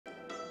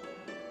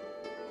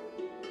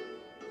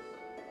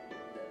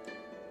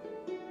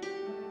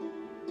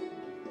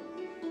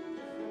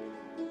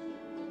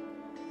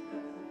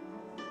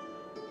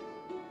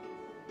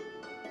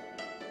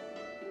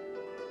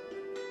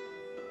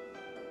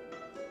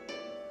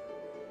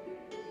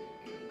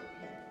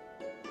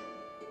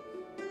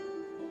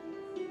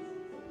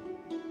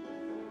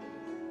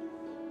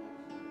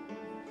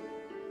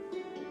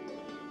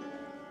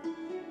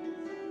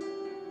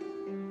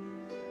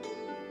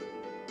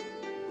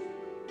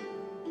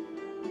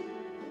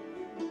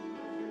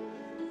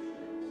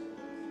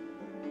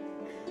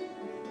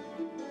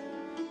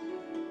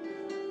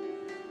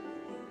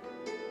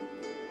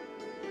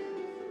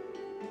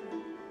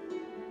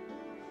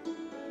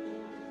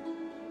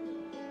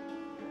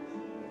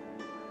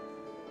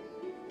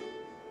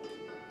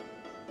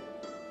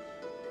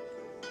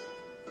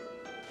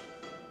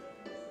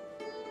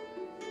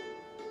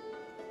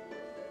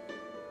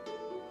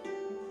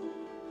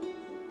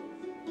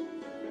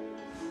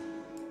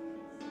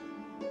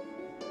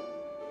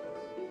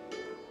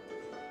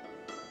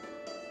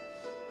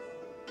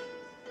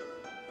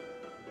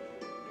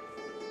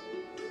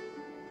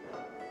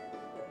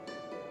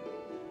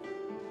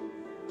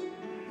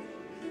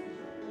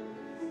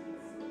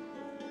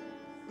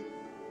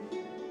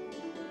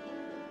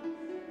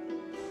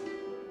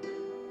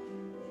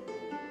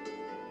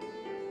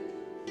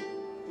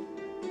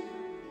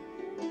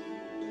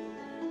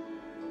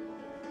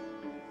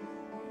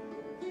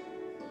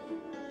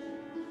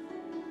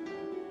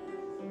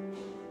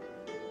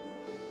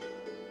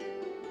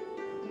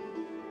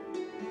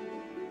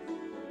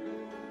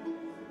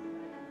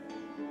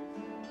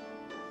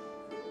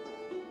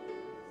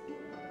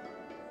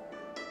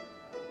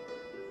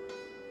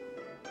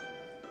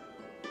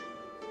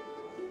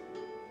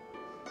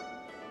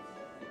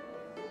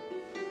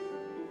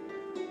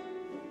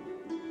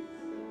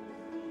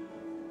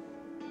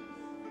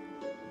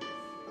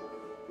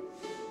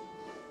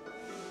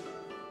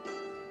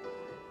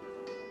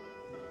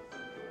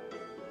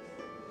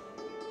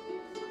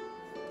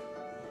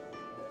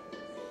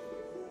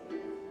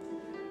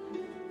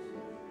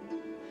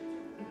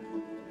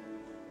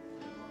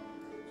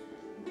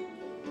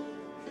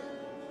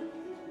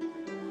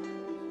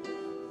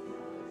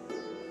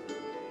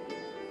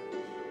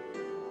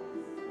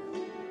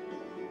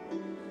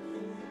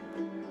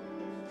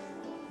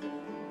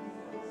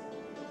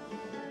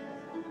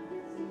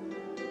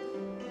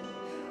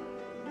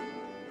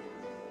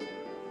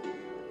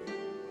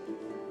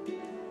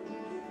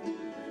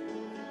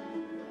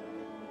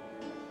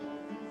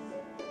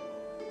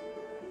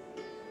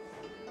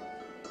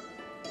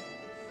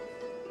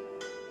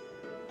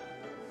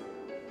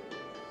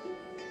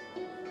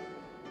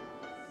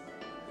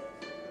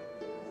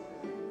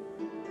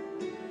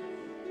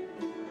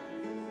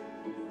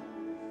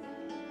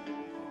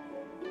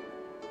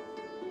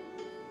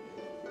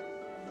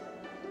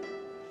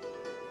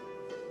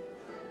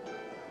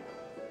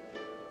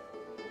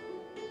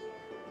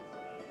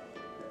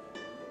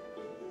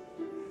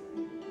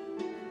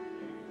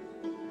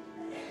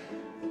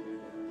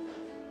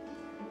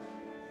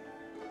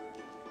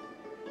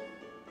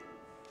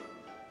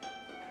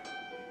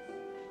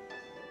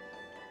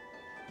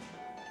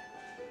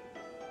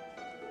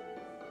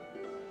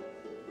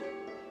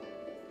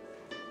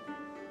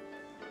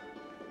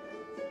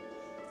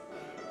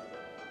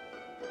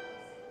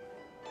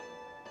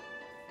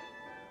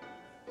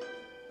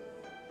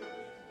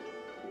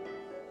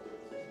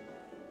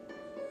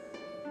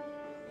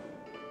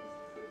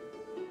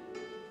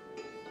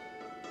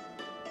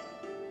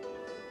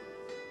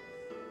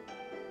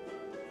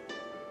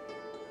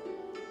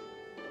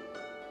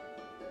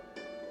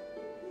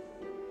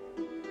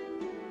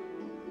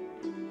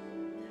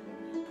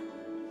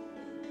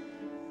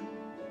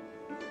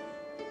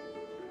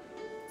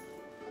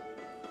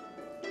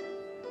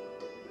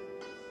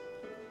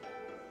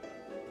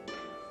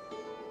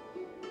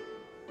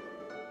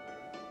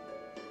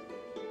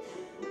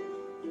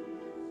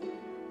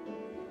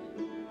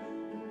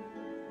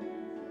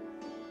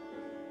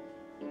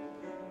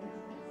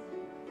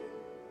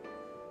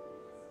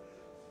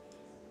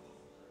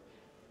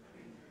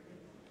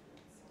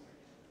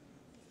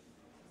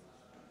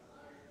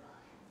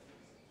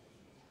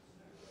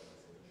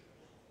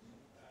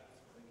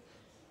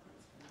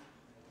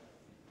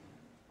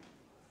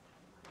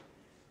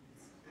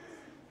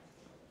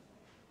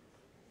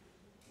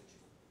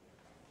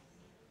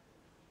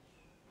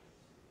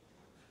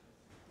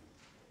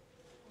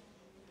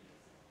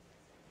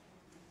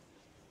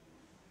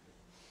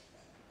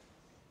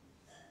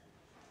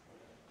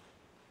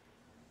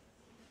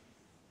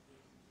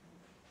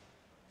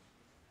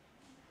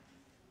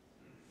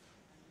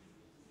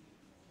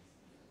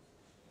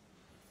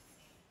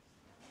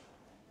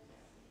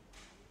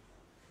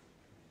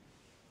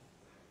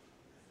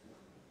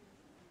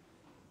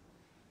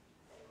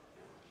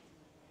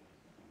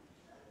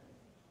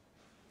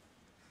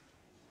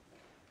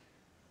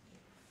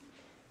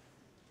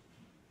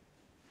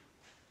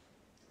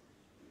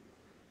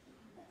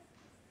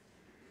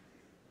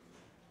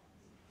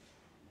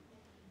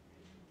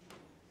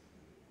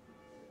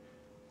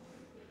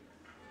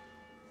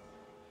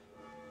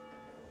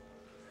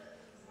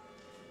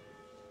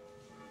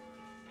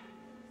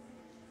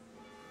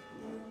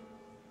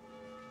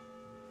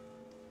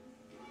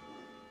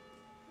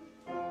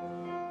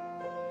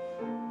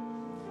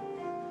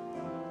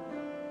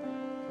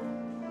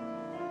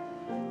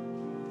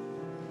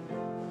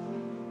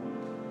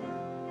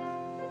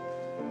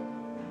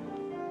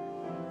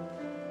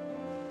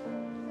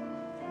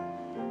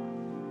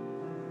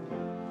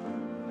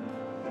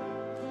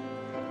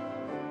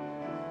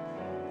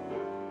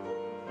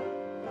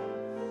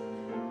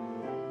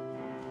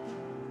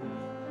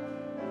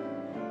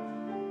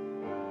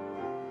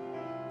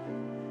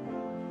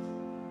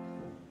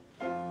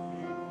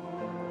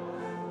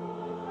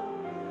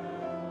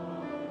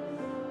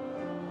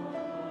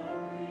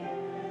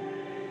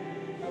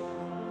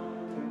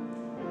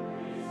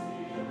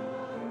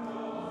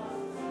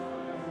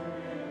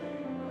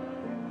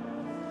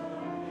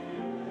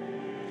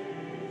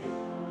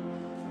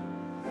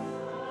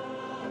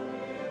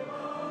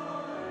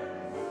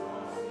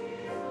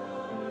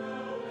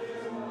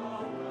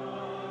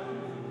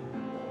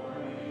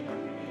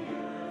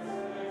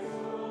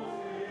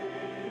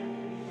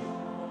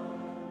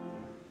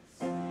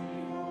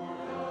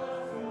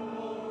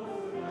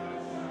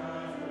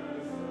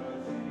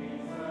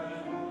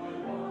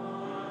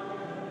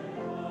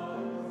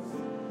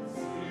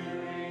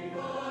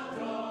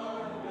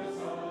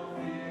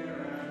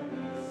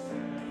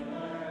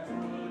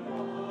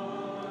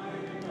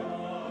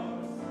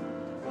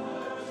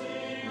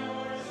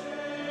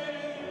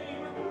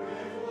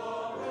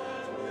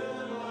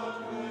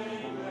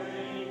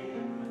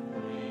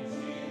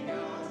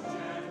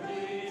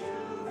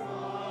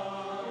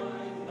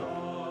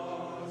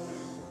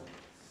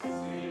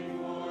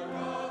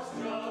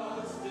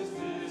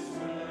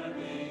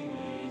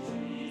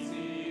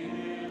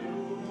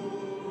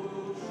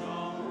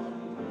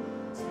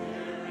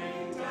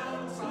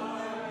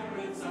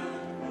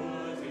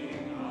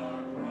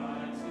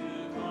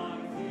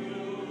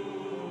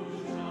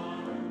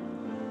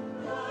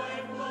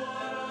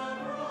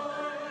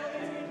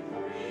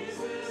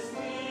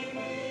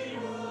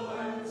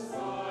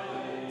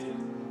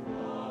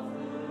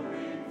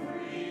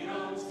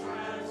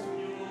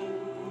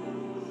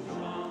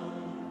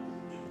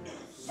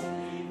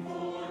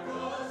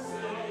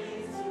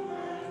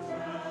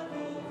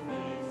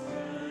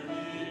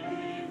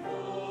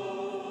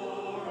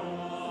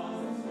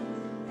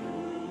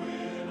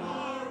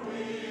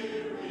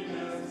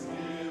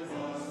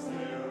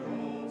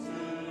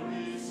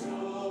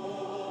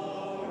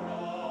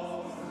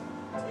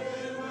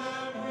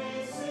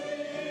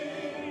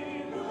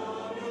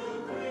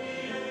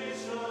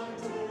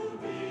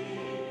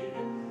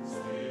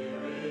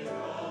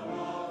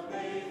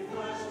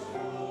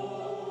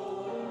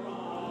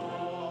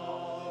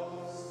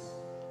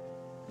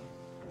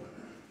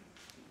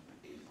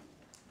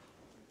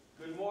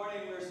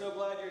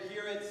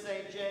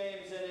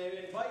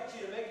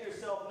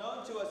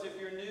unknown to us if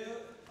you're new,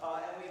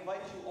 and we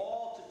invite you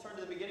all to turn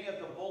to the beginning of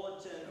the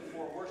bulletin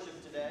for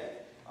worship today.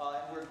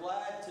 And we're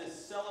glad to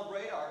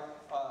celebrate our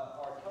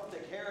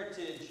Celtic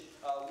heritage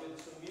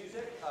with some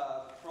music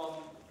from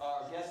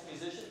our guest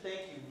musician.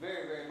 Thank you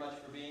very, very much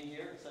for being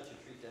here. It's such a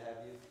treat to have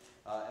you.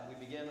 And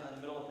we begin on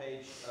the middle of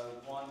page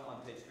 1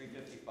 on page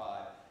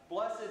 355.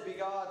 Blessed be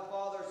God,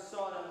 Father,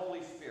 Son, and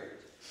Holy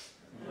Spirit.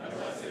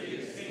 Blessed be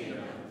His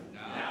kingdom,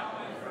 now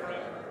and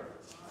forever.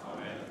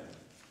 Amen.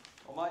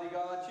 Almighty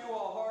God, to you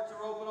all hearts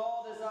are open,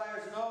 all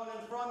desires known,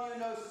 and from you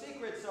no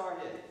secrets are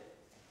hid.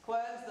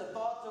 Cleanse the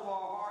thoughts of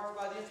our hearts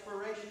by the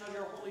inspiration of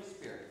your Holy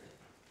Spirit.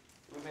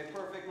 We may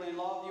perfectly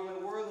love you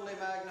and worthily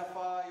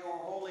magnify your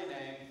holy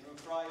name through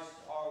Christ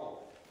our Lord.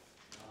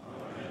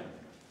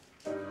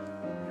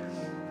 Amen.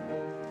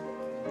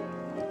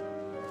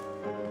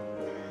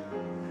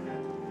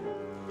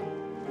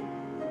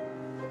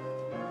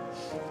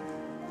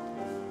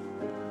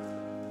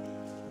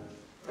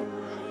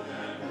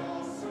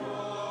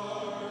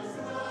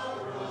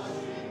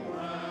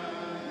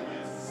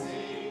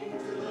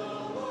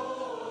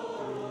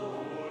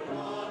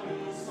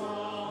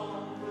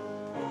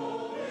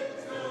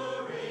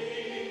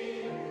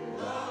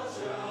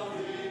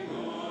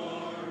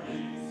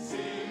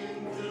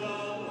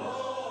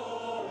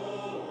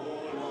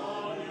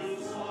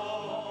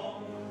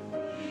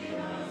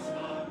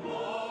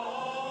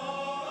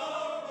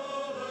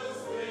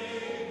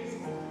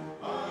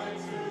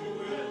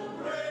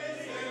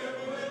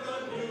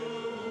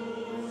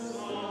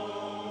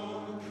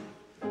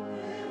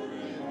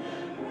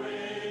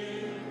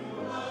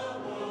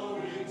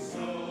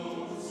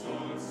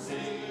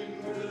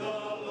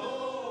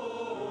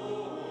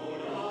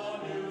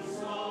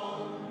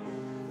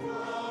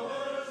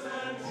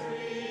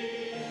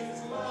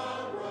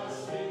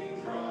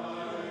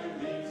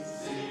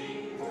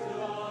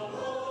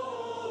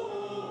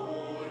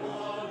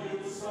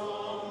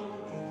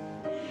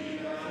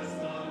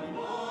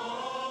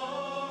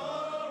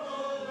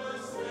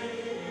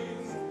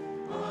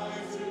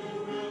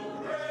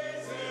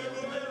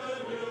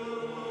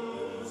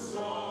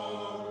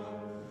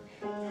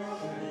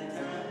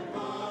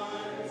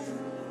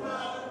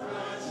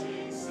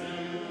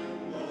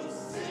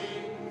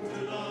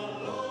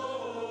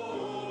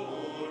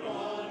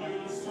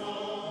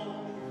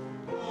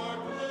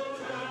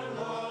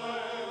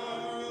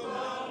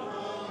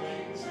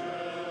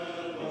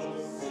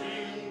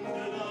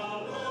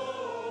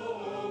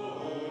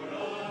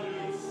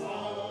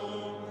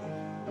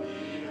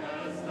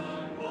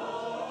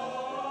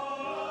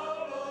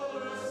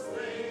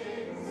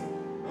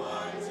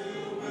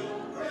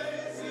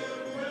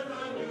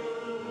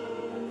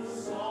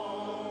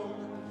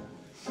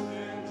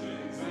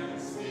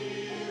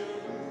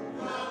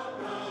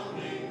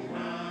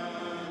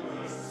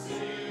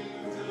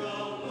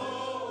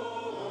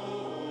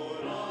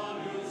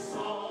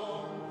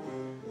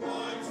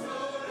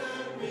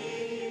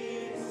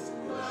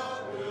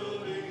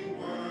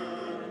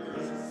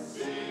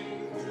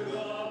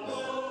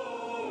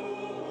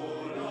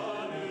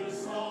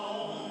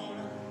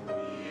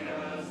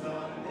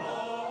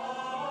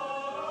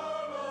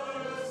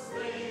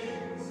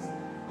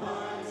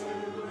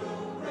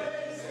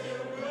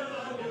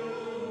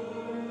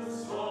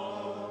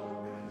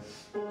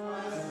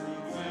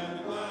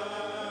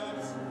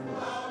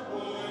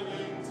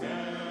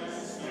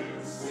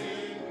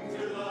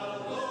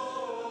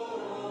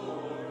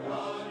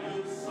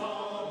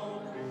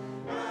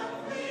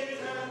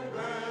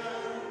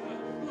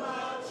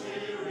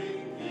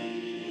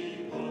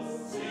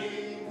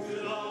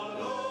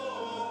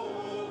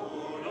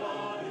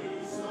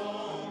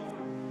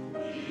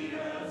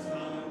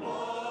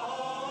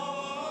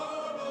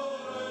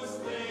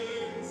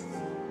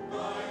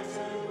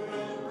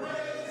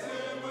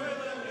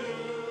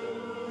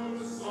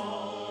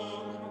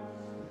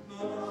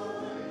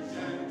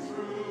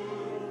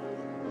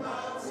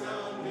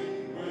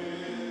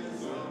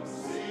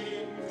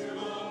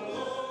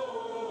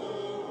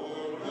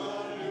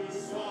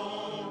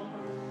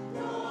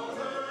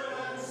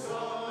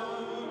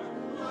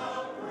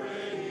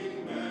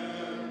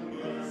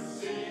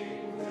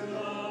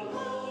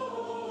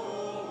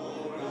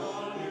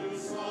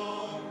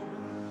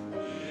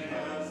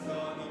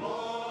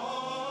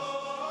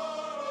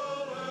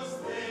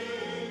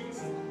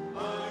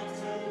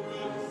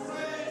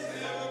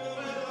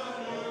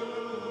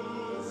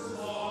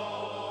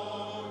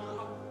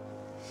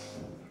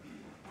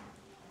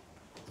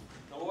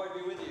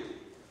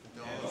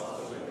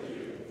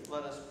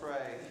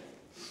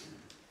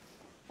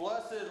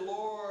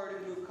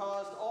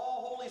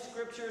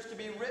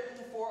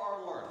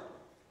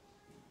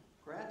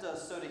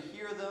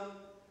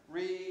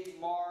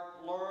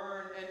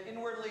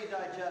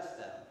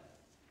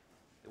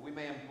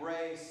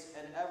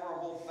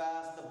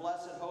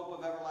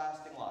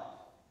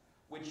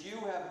 which you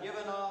have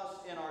given us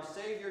in our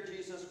Savior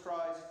Jesus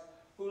Christ,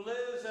 who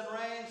lives and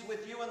reigns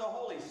with you in the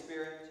Holy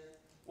Spirit,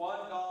 one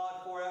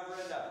God, forever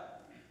and ever.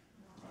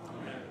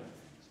 Amen.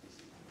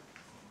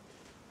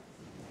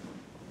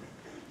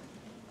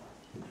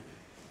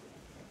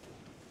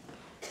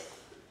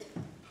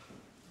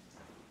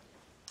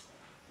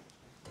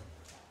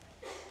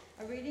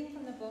 reading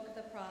from the book of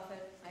the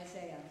prophet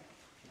Isaiah.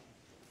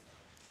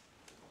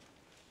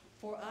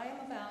 For I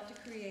am about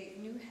to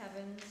create new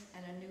heavens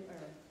and a new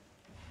earth.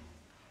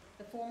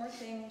 The former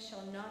things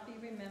shall not be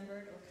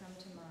remembered or come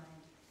to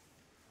mind.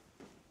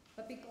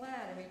 But be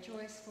glad and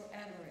rejoice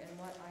forever in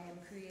what I am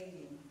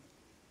creating.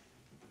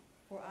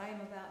 For I am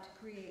about to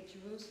create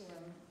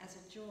Jerusalem as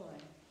a joy,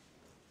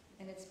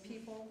 and its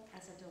people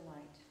as a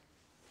delight.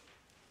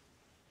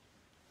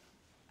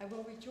 I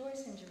will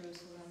rejoice in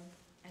Jerusalem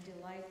and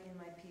delight in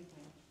my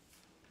people.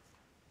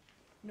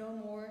 No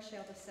more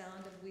shall the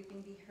sound of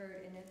weeping be heard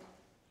in it,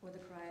 or the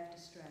cry of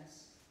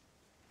distress.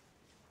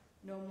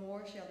 No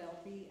more shall there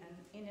be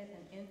in it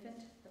an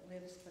infant that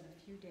lives but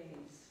a few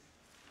days.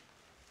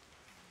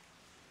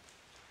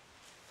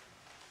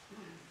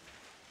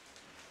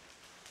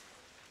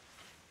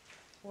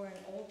 Or an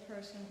old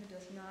person who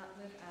does not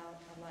live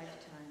out a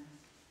lifetime.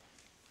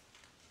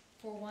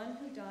 For one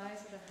who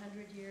dies at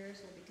 100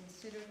 years will be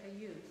considered a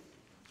youth,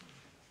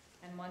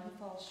 and one who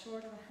falls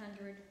short of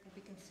 100 will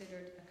be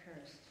considered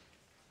accursed.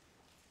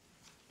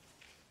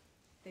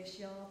 They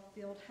shall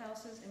build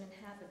houses and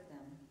inhabit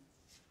them.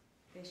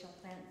 They shall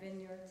plant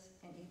vineyards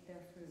and eat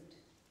their fruit.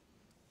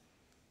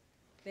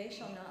 They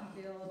shall not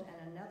build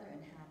and another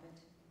inhabit.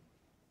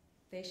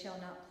 They shall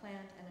not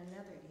plant and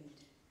another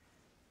eat.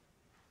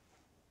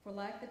 For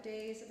like the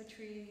days of a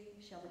tree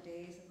shall the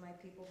days of my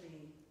people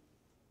be,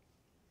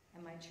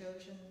 and my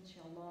chosen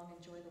shall long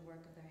enjoy the work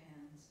of their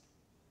hands.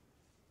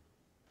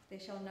 They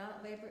shall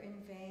not labor in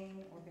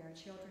vain or bear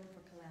children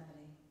for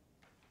calamity,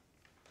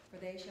 for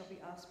they shall be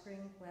offspring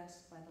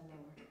blessed by the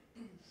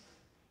Lord,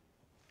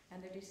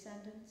 and their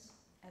descendants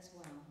as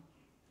well.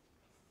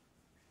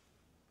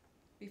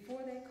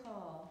 Before they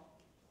call,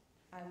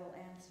 I will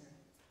answer.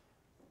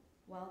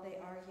 While they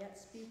are yet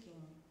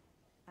speaking,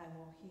 I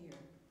will hear.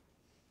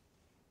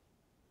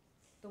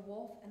 The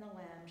wolf and the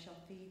lamb shall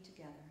feed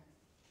together.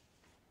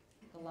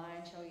 The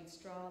lion shall eat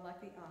straw like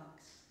the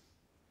ox,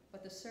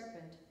 but the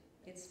serpent,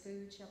 its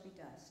food shall be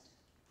dust.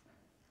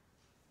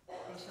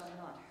 They shall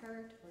not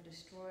hurt or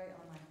destroy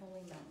on my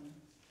holy mountain,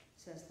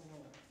 says the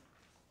Lord.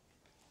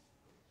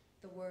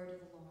 The word of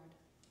the Lord.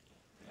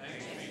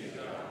 Thanks be to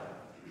God.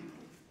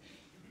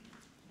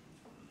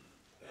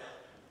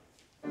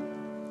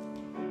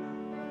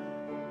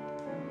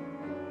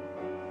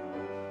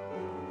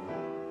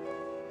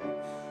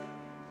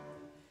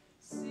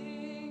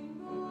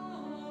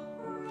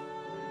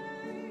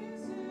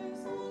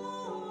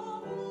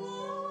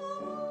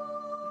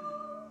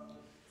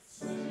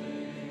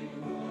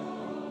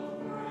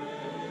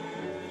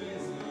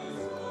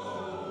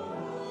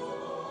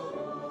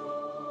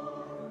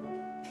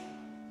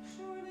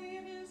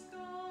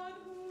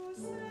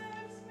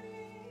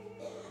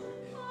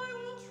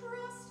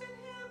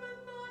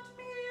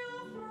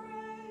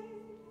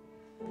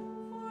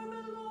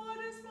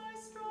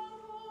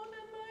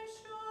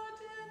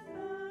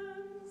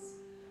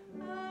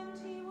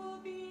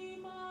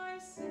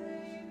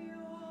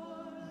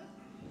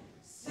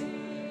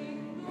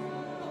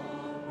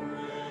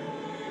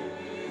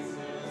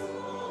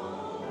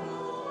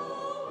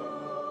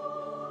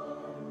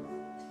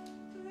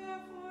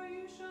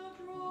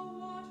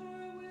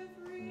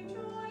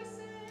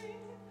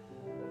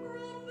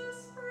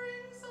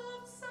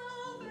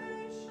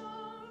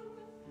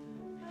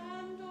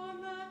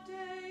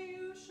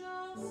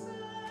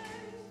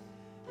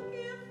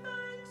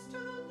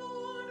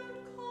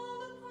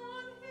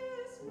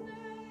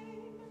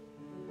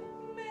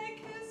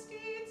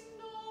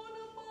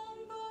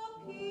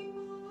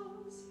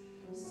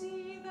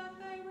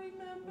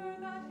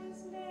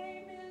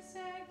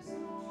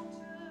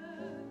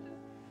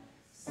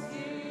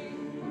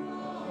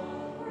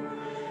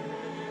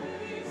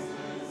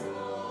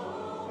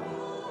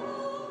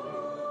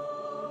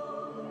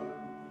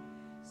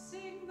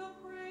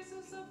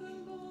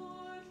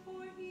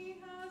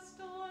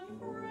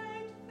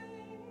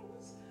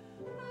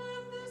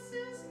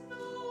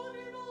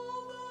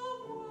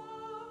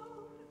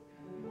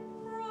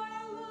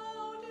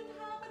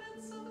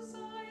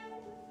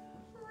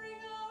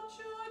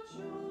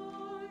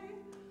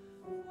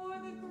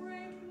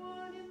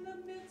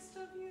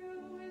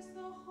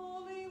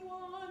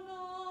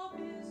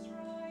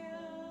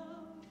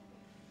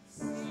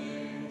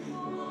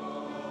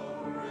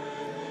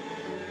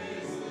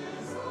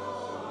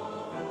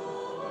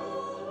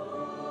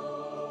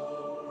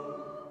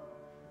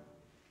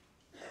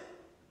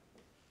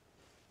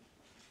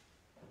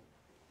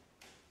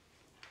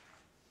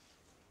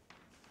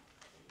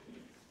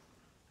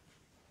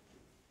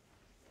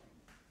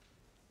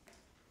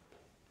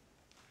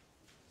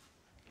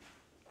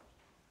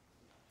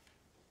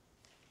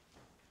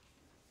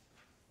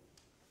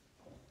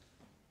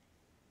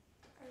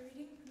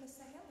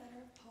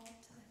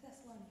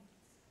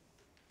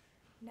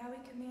 Now we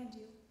command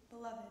you,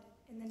 beloved,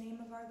 in the name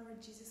of our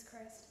Lord Jesus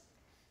Christ,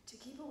 to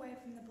keep away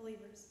from the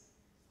believers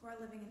who are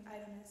living in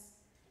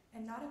idleness,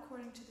 and not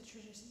according to the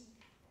tradition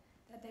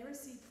that they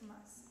received from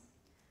us.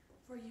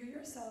 For you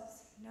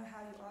yourselves know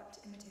how you ought to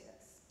imitate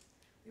us.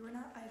 We were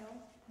not idle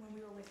when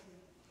we were with you,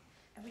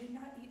 and we did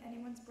not eat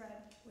anyone's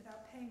bread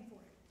without paying for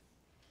it.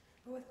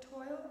 But with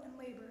toil and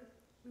labor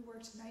we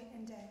worked night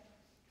and day,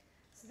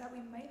 so that we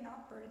might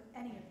not burden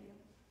any of you.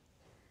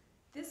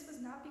 This was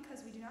not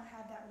because we do not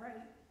have that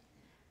right,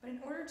 but in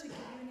order to give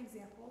you an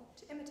example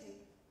to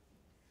imitate.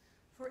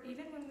 For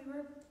even when we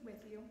were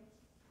with you,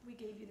 we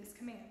gave you this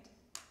command: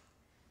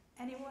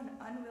 anyone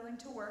unwilling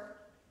to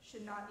work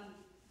should not eat.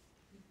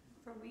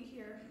 For we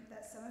hear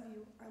that some of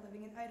you are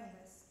living in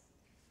idleness,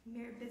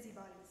 mere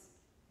busybodies,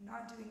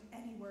 not doing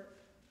any work.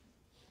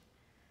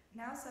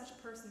 Now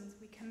such persons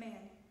we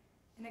command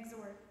and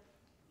exhort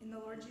in the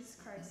Lord Jesus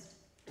Christ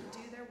to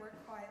do their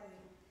work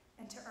quietly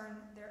and to earn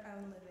their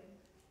own living.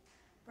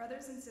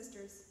 Brothers and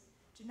sisters,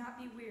 do not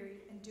be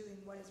weary in doing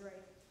what is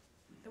right.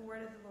 The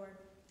word of the Lord.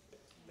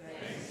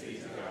 Thanks be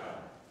to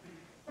God.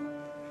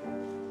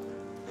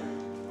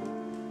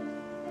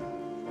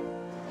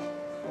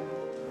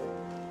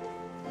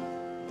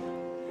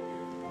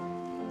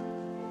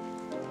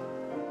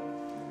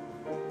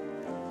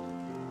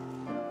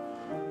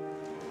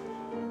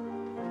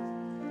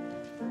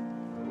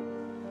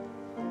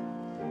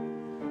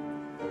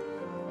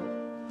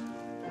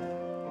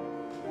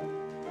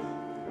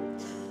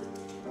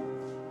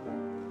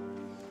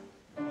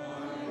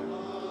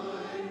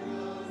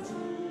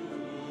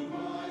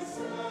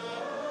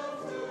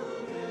 Myself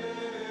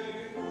today.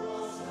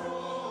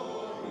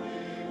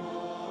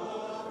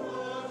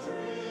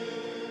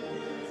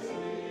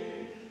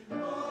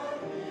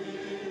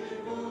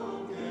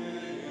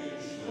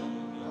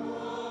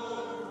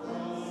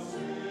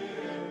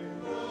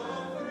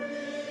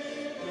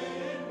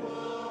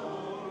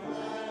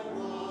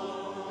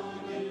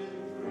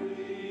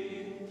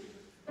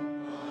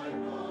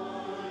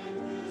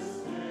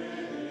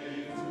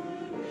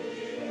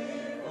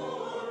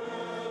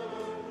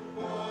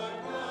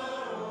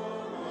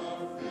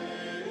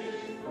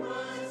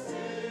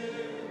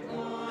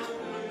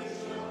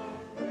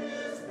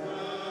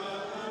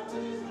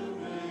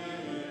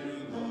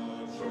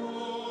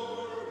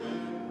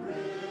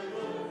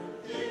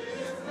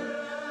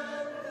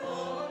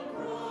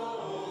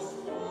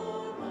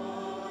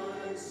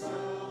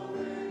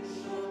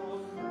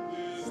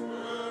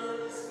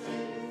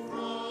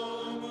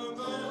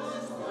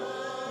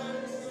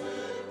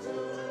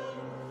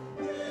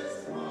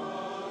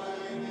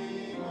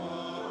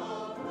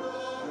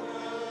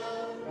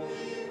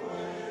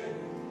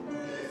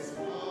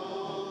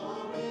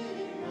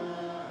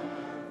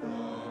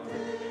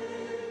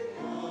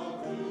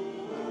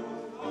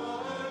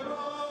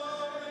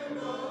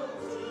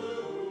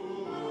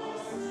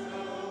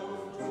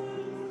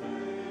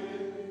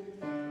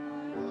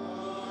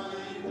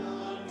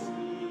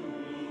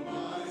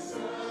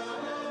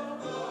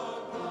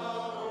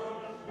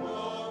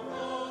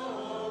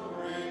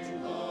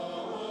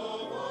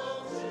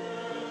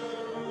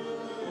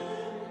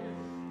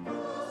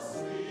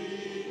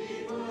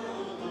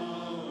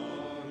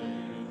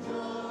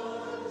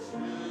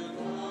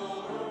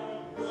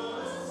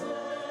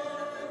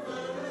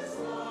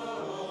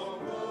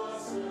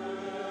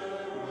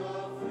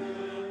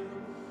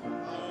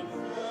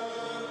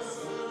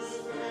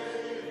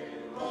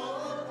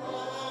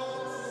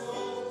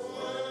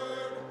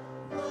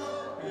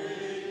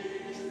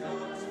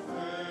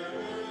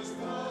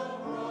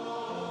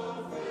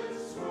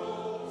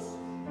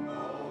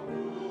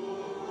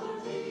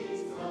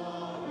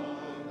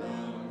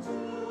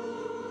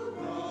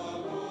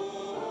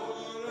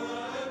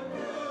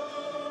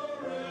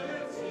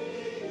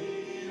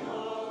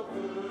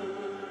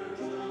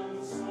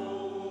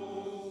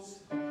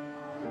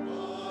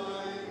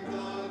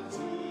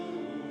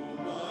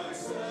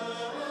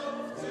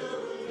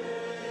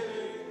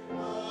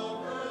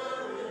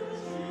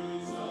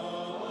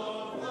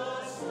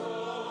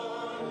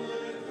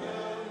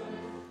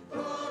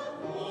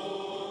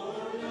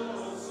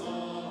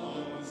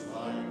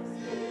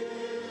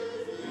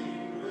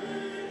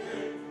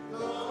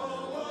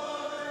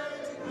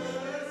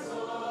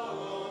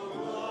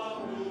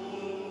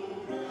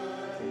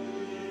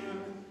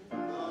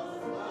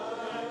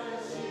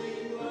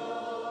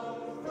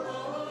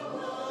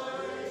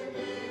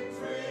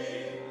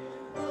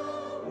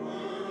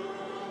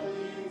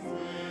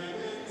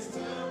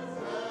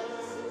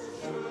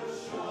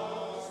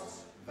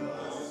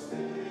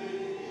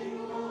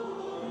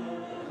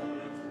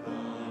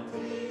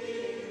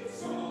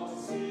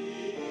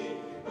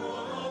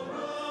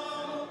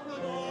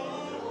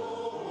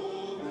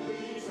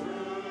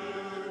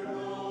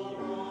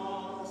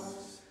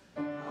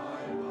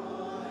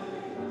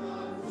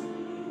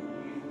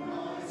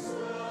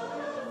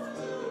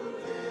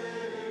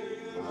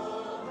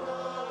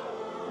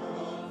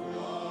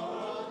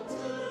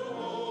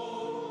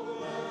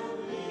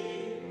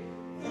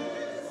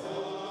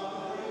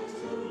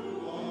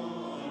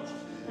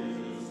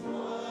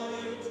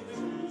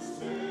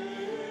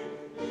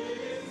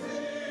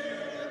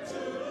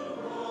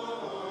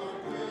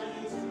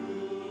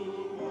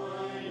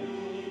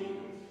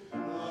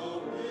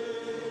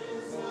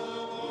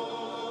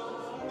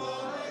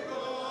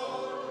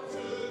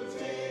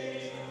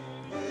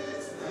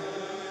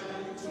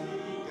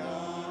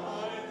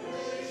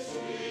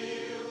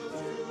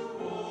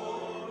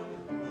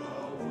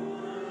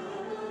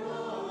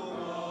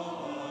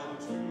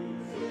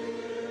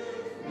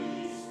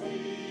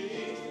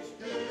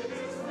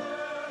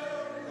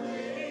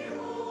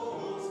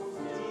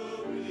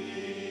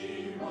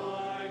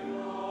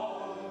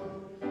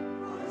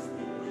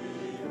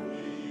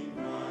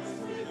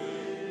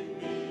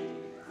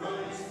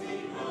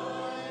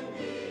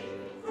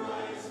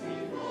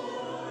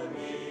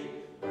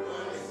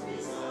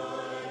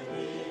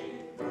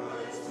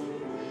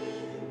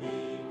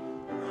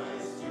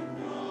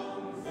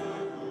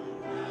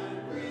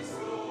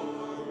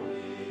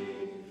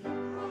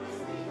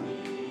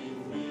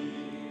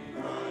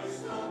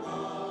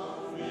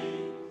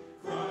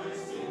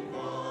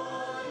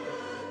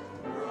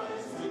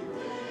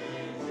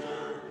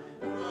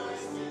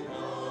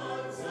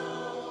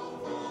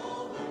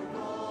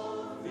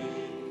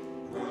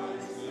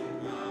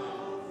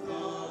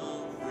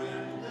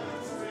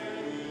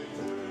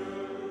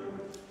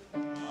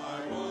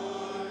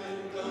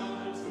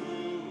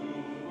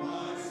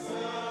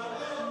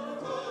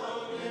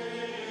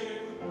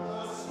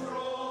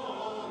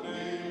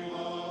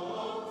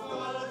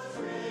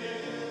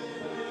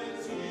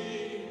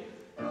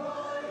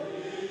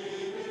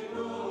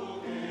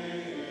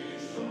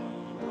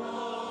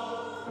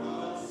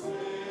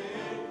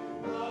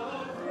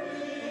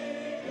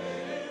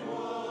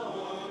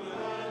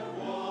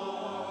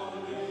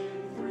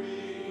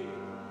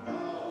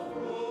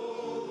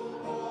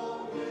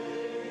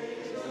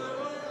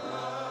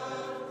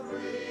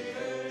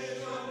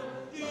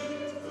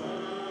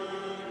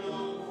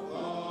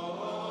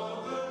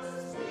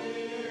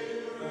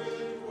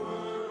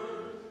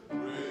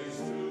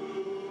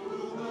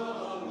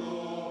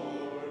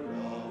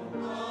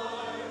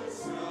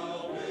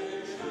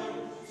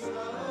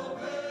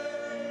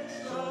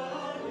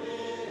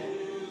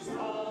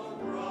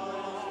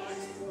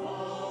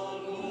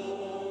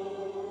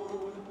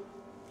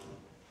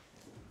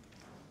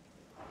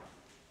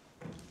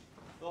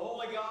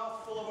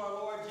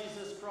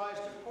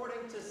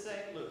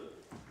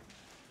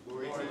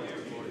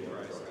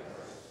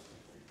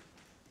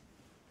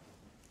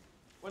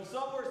 When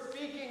some were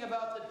speaking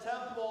about the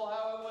temple,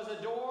 how it was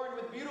adorned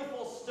with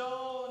beautiful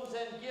stones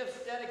and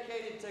gifts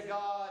dedicated to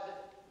God,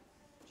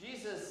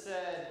 Jesus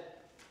said,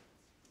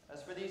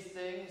 "As for these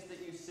things that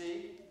you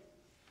see,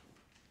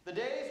 the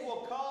days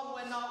will come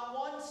when not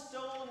one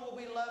stone will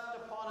be left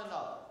upon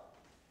another.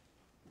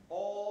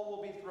 All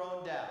will be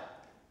thrown down."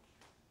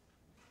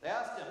 They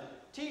asked him,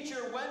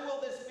 "Teacher, when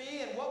will this be,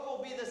 and what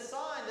will be the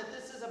sign that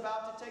this is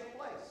about to take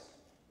place?"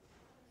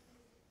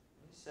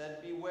 He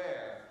said,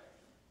 "Beware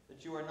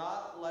that you are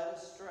not led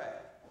astray.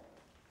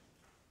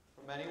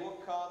 For many will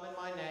come in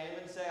my name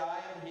and say, 'I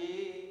am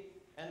he,'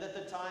 and that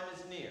the time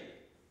is near.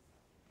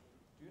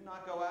 Do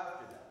not go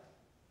after them.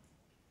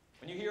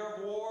 When you hear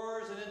of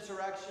wars and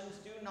insurrections,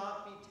 do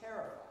not be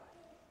terrified.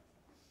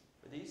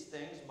 For these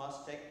things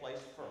must take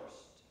place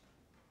first.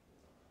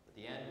 But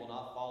the end will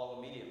not follow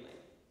immediately."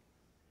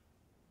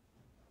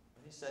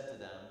 And he said to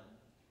them,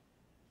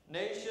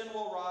 "Nation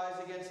will rise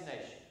against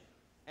nation,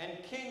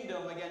 and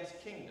kingdom against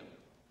kingdom.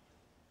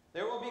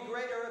 There will be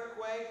great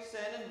earthquakes,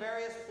 and in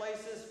various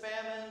places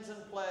famines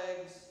and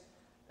plagues,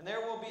 and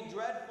there will be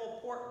dreadful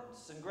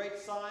portents and great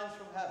signs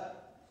from heaven.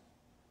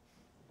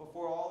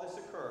 Before all this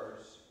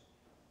occurs,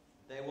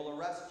 they will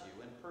arrest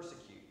you and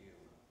persecute you.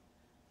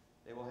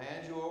 They will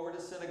hand you over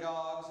to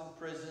synagogues and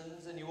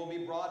prisons, and you will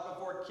be brought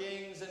before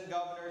kings and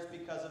governors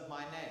because of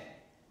my name.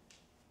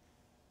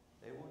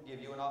 They will give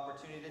you an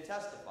opportunity to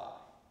testify.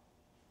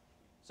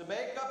 So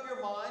make up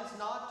your minds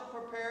not to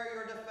prepare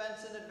your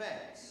defense in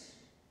advance.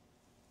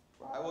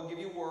 For I will give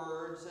you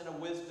words and a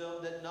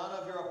wisdom that none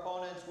of your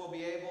opponents will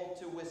be able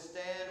to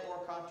withstand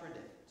or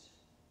contradict.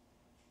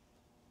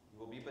 You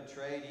will be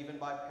betrayed even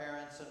by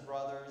parents and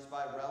brothers,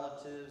 by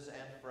relatives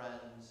and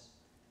friends,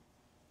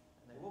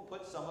 and they will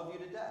put some of you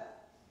to death.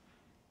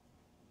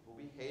 You will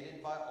be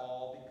hated by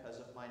all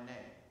because of my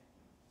name.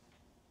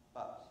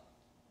 But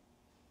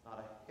not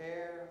a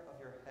hair of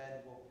your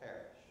head will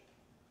perish.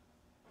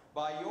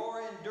 By your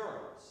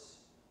endurance,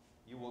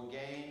 you will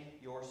gain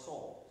your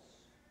souls."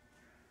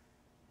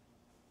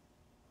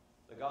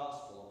 The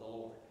Gospel of the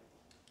Lord.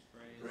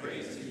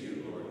 Praise to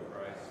you, Lord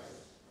Christ.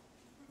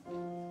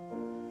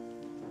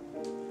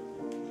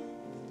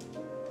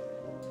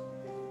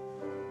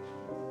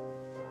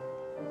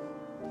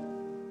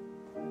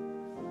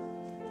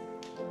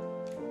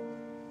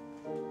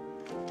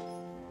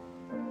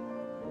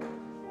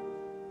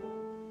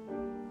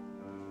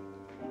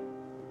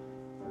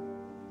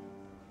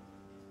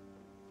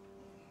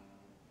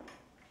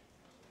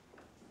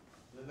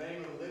 In the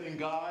name of the living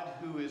God,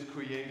 who is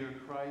Creator,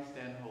 Christ,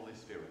 and Holy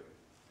Spirit.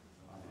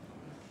 Amen.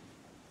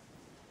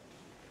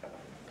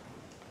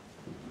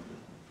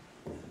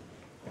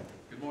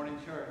 Good morning,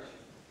 church.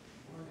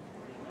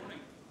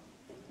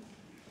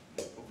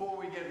 Before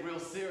we get real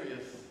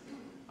serious,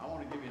 I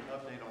want to give you an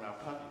update on our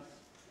puppies.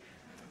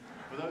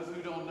 For those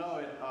who don't know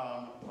it,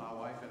 my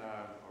wife and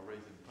I are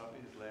raising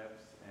puppies,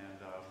 labs, and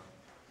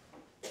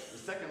the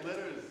second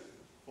litter is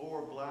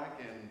 4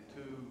 black and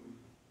 2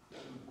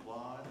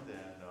 blonde,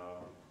 and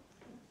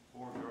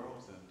 4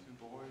 girls and 2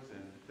 boys,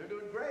 and they're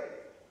doing great.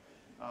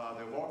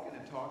 They're walking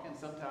and talking,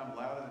 sometimes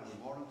louder than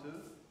we want them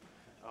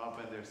to,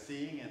 but they're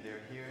seeing and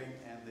they're hearing,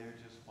 and they're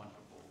just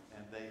wonderful.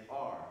 And they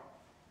are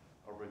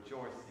a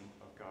rejoicing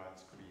of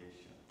God's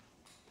creation.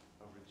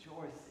 A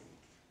rejoicing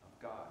of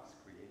God's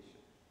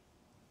creation.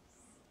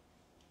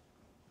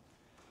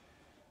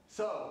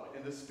 So,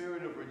 in the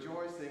spirit of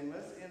rejoicing,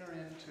 let's enter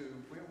into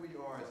where we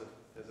are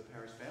as a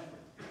parish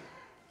family,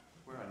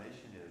 where our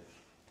nation is,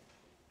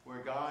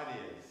 where God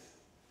is,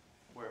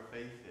 where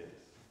faith is.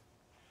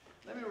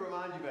 Let me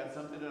remind you about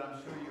something that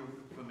I'm sure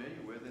you're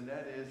familiar with, and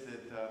that is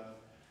that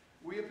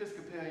we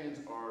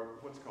Episcopalians are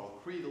what's called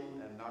creedal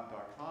and not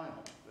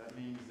doctrinal. That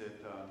means that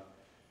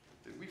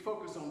we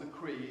focus on the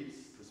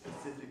creeds, the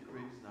specific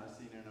creeds,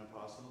 Nicene and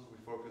Apostles. We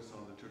focus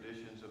on the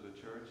traditions of the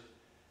church,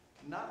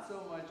 not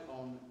so much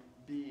on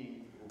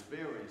being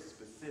very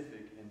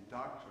specific in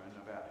doctrine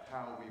about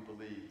how we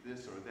believe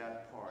this or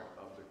that part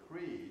of the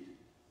creed.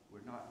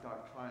 We're not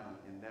doctrinal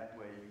in that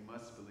way, you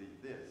must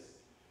believe this.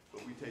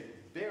 But we take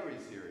very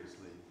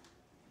seriously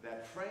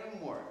that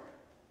framework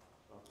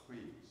of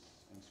creeds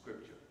and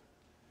Scripture.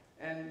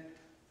 And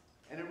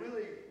it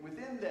really,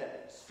 within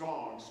that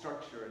strong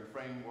structure and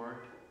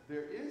framework,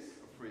 there is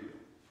a freedom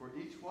for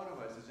each one of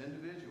us as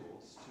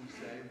individuals to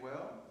say,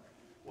 well,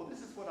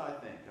 this is what I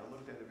think. I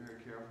looked at it very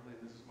carefully,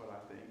 and this is what I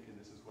think, and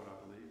this is what I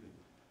believe. And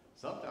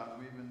sometimes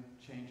we even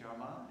change our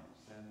minds.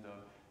 And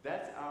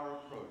that's our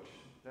approach.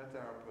 That's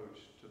our approach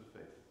to the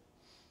faith.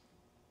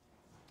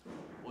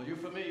 Well, you're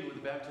familiar with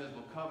the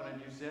baptismal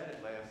covenant. You said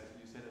it last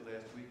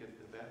week at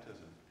the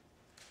baptism.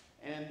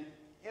 And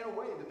in a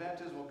way, the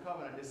baptismal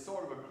covenant is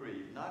sort of a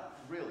creed.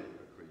 Not really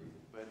a creed,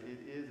 but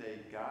it is a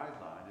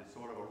guideline. It's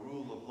sort of a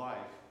rule of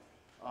life,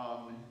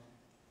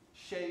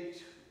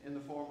 shaped in the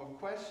form of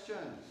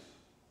questions,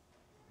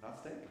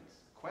 not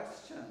statements.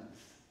 Questions,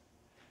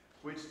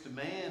 which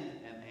demand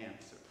an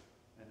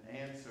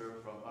answer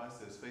from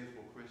us as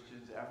faithful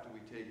Christians after we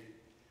take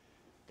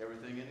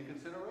everything into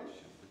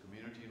consideration, the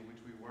community in which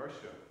we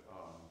worship,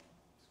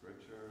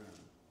 Scripture and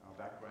our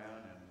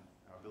background and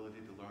our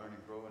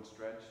broad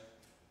stretch.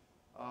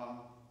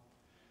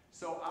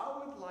 So I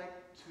would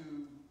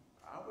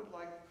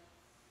like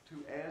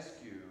to ask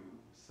you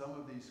some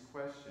of these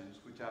questions,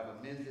 which I've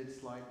amended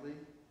slightly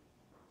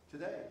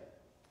today.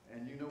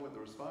 And you know what the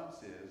response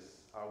is,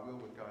 I will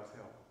with God's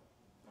help.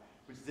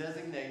 Which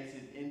designates,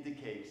 it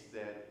indicates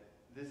that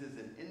this is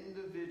an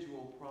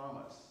individual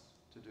promise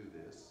to do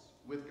this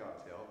with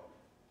God's help,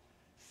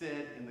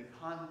 said in the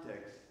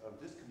context of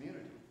this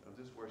community, of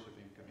this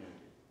worshiping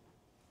community.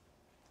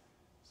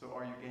 So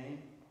are you game?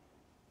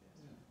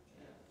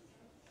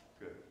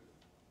 Good.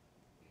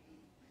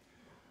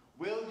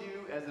 Will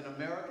you, as an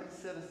American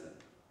citizen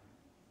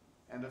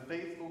and a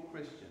faithful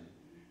Christian,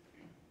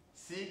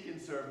 seek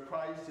and serve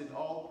Christ in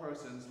all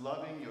persons,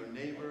 loving your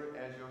neighbor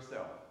as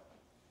yourself?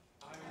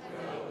 I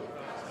will with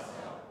God's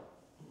help.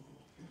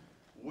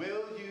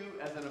 Will you,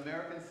 as an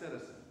American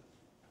citizen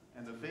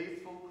and a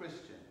faithful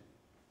Christian,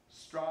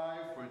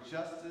 strive for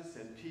justice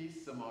and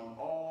peace among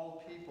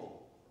all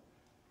people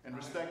and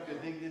respect the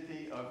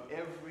dignity of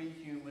every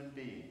human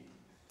being?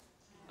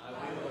 I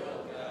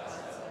will with God's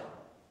help.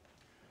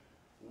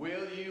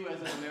 Will you,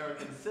 as an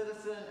American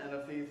citizen and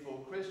a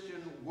faithful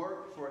Christian,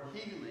 work for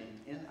healing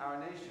in our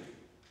nation?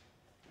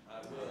 I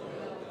will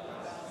with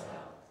God's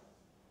help.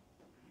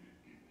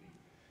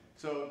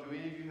 So, do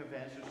any of you have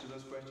answers to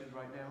those questions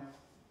right now?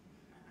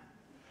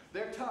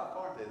 They're tough,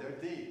 aren't they? They're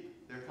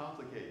deep. They're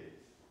complicated.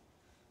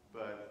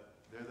 But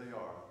there they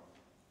are.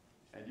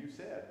 And you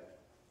said,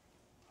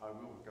 I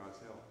will with God's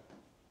help.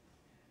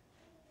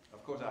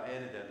 Of course, I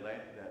added that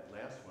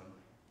last one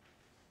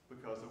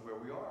because of where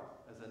we are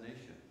as a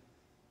nation.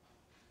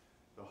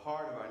 The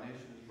heart of our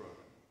nation is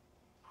broken.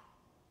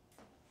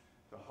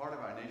 The heart of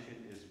our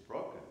nation is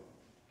broken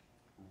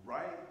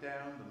right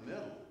down the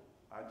middle.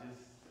 I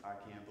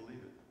can't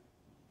believe it.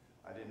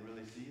 I didn't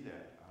really see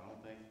that. I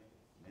don't think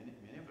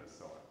many of us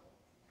saw it.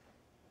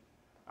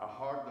 The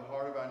heart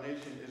of our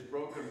nation is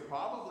broken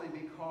probably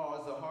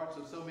because the hearts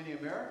of so many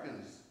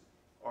Americans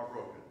are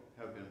broken,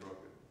 have been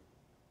broken,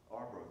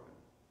 are broken,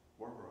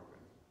 were broken.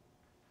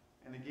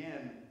 And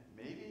again,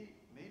 maybe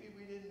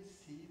we didn't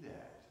see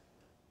that.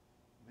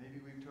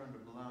 Maybe we've turned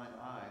a blind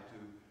eye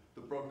to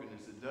the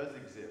brokenness that does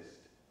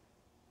exist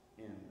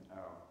in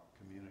our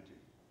community.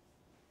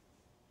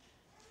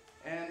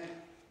 And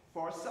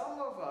for some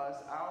of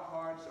us, our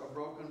hearts are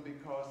broken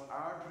because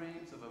our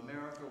dreams of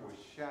America were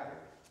shattered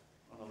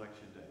on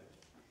Election Day.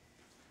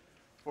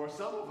 For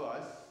some of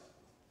us,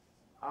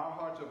 our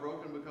hearts are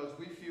broken because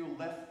we feel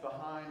left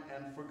behind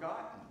and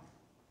forgotten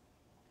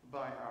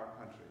by our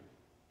country.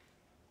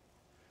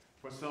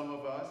 For some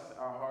of us,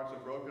 our hearts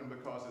are broken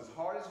because as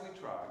hard as we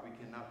try, we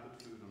cannot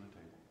put food on the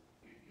table.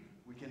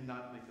 We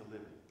cannot make a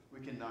living.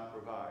 We cannot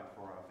provide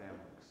for our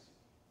families.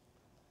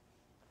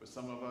 For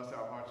some of us,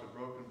 our hearts are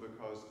broken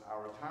because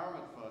our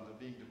retirement funds are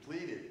being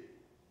depleted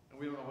and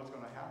we don't know what's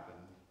going to happen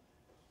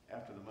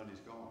after the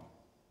money's gone.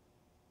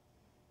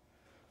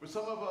 For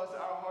some of us,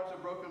 our hearts are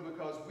broken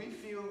because we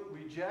feel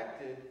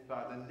rejected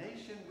by the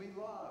nation we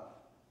love.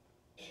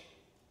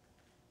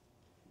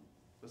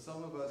 For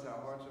some of us,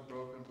 our hearts are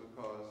broken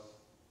because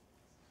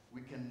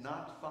we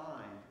cannot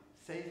find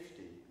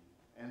safety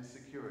and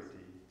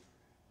security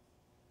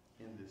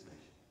in this nation.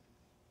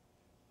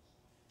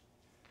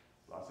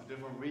 Lots of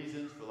different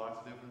reasons for lots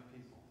of different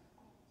people.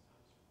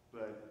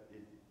 But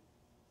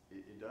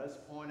it does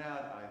point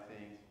out, I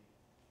think,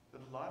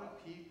 that a lot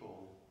of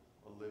people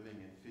are living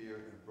in fear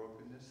and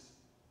brokenness.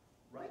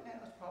 Right now,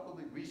 it's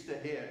probably reached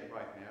ahead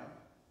right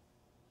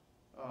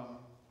now.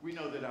 We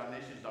know that our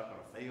nation's not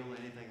going to fail or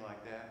anything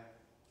like that.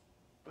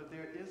 But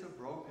there is a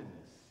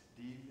brokenness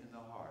deep in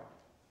the heart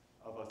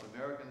of us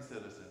American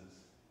citizens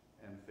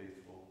and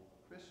faithful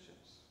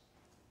Christians.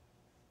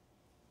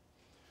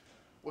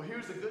 Well,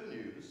 here's the good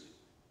news.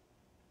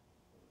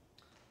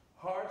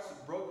 Hearts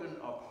broken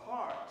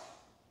apart,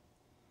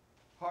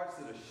 hearts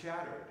that are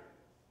shattered,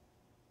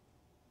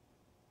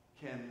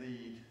 can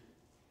lead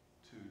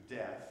to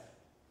death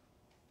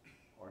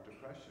or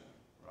depression,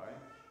 right?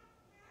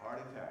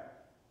 Heart attack.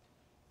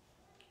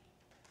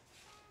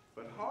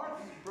 But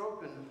hearts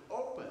broken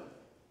open,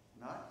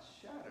 not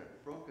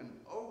shattered, broken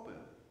open,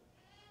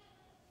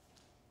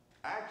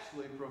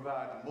 actually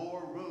provide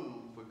more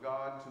room for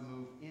God to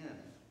move in.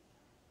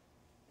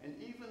 And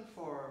even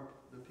for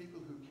the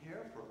people who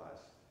care for us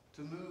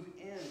to move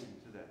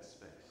into that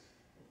space.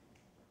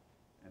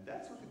 And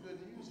that's what the good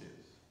news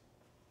is.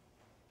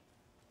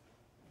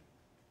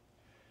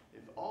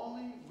 If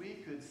only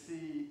we could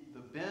see the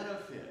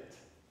benefit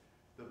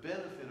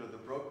of the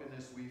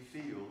brokenness we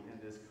feel in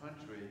this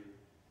country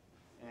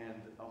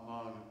and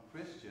among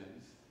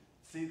Christians,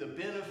 see the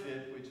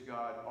benefit which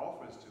God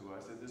offers to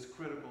us at this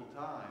critical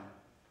time,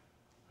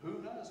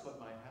 who knows what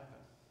might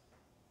happen?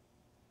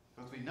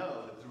 Because we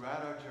know that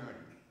throughout our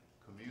journey,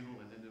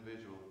 communal and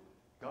individual,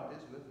 God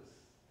is with us.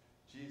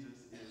 Jesus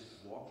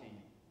is walking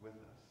with us.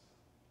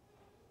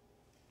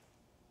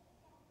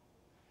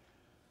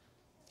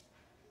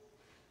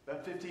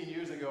 About 15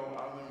 years ago,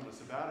 I went on a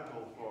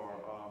sabbatical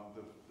for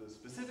the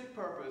specific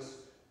purpose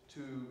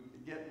to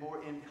get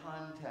more in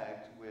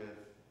contact with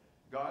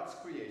God's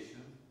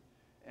creation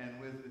and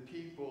with the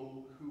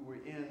people who were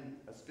in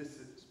a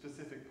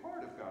specific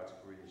part of God's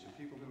creation,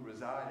 people who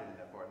resided in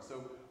that part. And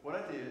so what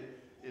I did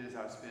is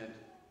I spent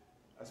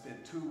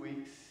 2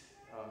 weeks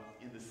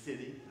in the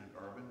city, in an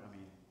urban,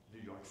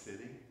 New York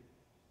City,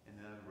 and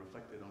then I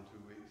reflected on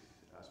 2 weeks.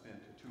 I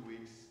spent 2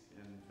 weeks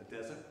in a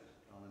desert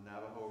on the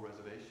Navajo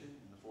reservation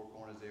in the Four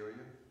Corners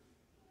area,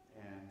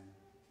 and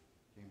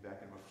came back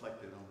and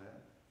reflected on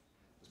that.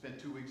 I spent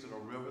 2 weeks on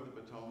a river, the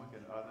Potomac,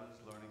 and others,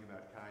 learning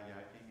about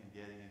kayaking and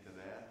getting into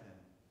that, and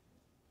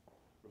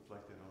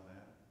reflected on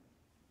that.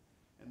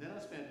 And then I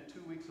spent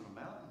 2 weeks on a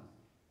mountain.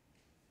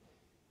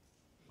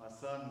 My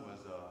son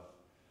was a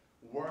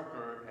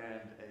worker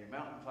and a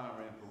mountain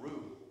climber in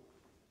Peru.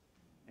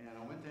 And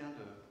I went down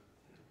to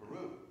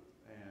Peru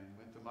and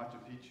went to Machu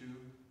Picchu,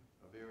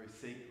 a very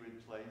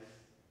sacred place.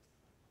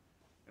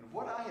 And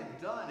what I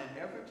had done in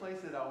every place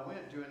that I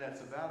went during that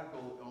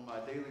sabbatical on my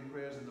daily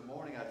prayers in the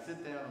morning, I'd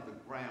sit down on the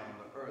ground,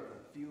 on the earth,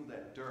 and feel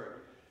that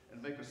dirt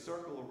and make a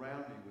circle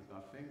around me with my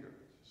fingers,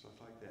 stuff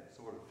like that,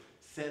 sort of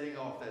setting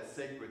off that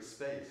sacred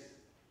space.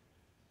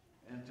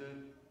 And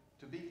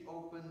to be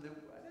open,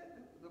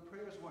 the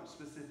prayers weren't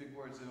specific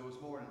words, it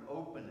was more an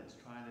openness,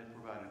 trying to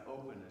provide an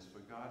openness for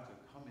God to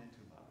come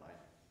into my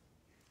life.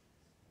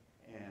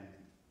 And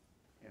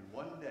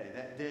one day,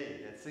 that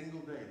single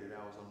day that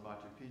I was on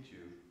Machu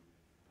Picchu,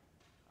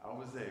 I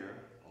was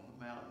there on the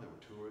mountain. There were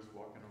tourists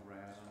walking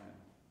around and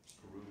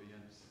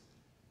Peruvians.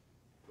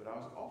 But I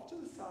was off to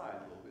the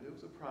side a little bit. It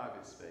was a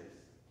private space.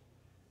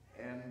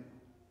 And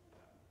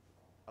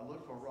I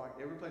looked for a rock.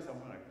 Every place I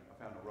went, I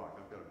found a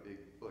rock. I've got a big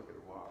bucket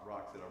of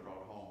rocks that I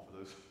brought home for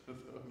those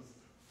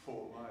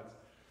 4 months.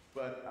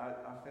 But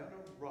I found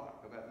a rock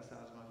about the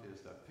size of my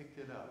fist. I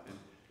picked it up. And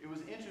it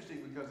was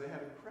interesting because it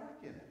had a crack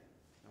in it.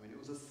 It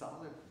was a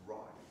solid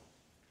rock.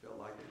 Felt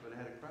like it, but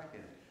it had a crack in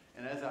it.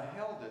 And as I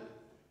held it,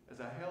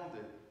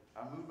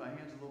 I moved my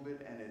hands a little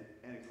bit, and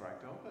it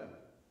cracked open.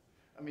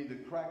 The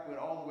crack went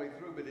all the way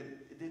through, but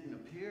it didn't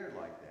appear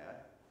like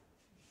that.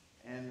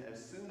 And as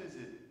soon as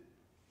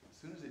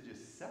it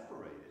just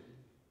separated,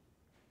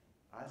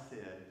 I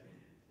said,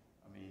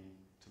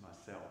 to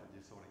myself, it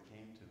just sort of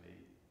came to me,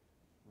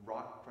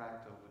 rock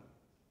cracked open.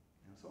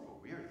 It's sort of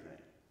a weird thing.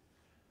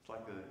 It's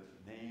like the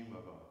name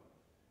of a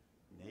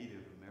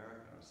Native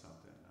American or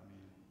something.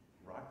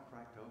 Rock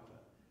cracked open.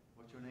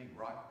 What's your name?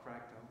 Rock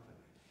cracked open.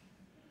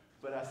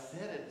 But I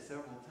said it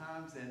several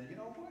times, and you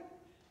know what?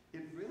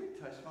 It really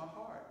touched my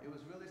heart. It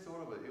was really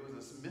it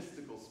was a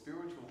mystical,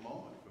 spiritual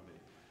moment for me.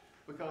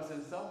 Because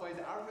in some ways,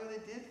 I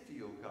really did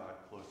feel God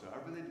closer. I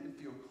really did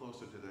feel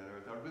closer to that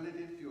earth. I really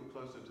did feel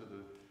closer to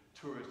the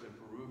tourists and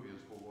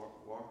Peruvians who were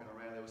walking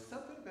around. There was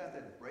something about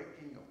that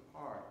breaking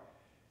apart,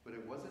 but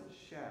it wasn't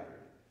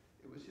shattered.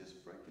 It was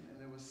just breaking,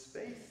 and there was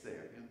space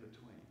there in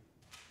between.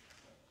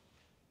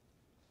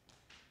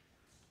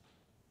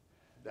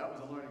 That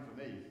was a learning for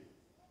me.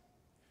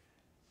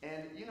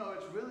 And,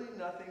 it's really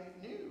nothing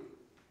new,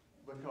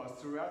 because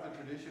throughout the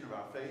tradition of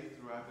our faith,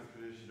 throughout the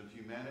tradition of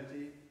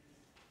humanity,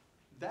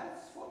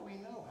 that's what we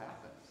know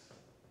happens,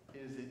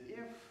 is that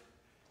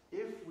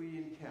if we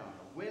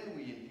encounter, when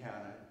we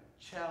encounter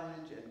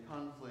challenge and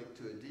conflict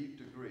to a deep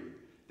degree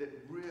that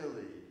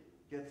really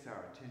gets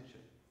our attention,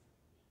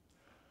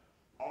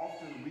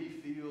 often we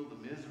feel the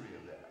misery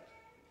of that.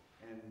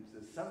 And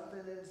there's something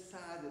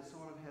inside that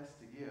sort of has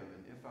to give,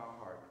 and if our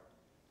heart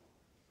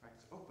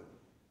cracks open,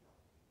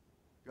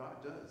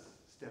 God does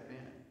step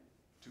in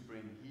to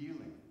bring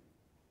healing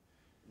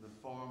in the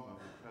form of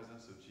the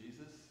presence of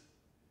Jesus,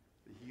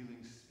 the healing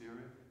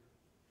Spirit,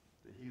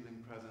 the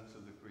healing presence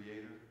of the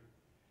Creator.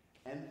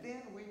 And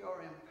then we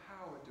are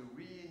empowered to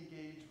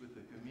re-engage with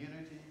the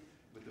community,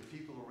 with the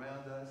people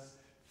around us,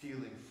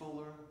 feeling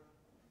fuller,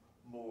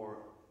 more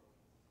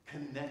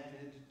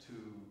connected to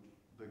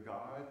the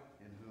God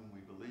in whom we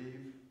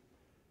believe,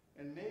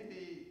 and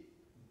maybe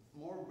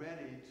more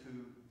ready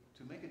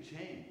to make a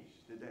change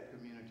that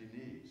community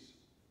needs.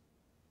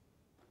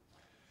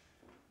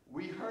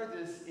 We heard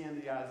this in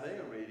the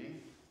Isaiah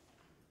reading.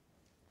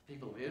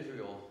 People of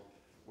Israel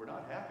were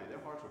not happy. Their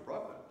hearts were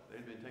broken.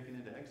 They'd been taken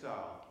into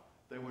exile.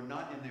 They were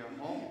not in their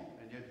home.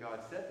 And yet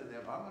God said to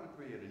them, I'm going to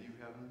create a new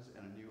heavens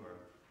and a new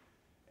earth.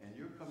 And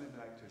you're coming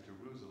back to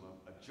Jerusalem,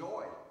 a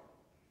joy.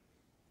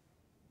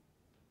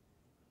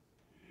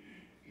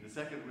 In the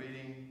second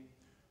reading,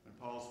 when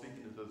Paul's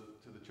speaking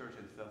to the church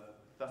in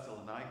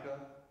Thessalonica,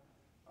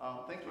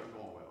 things weren't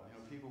going well.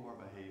 People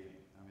weren't behaving.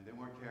 They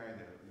weren't carrying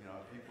their,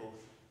 people,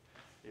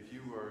 if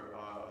you were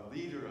a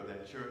leader of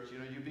that church,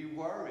 you'd be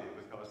worried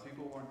because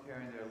people weren't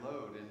carrying their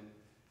load.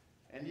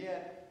 And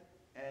yet,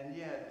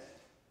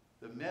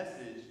 the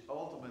message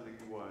ultimately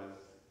was,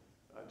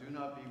 do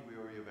not be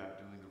weary about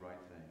doing the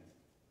right thing.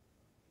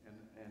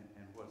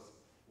 And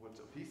what's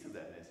a piece of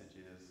that message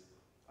is,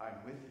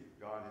 I'm with you.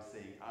 God is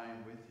saying, I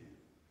am with you.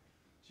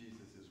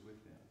 Jesus is with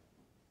them.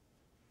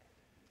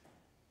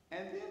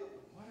 And then,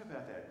 what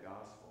about that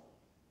gospel?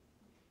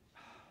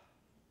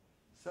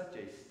 Such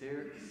a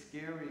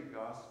scary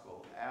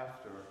gospel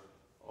after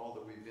all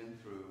that we've been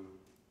through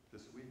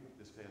this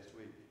past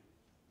week.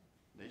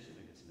 Nation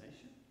against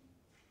nation.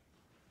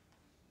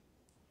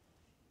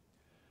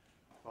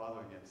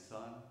 father against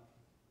son,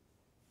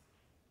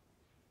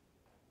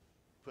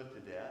 put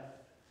to death.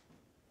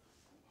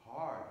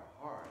 Hard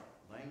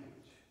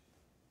language.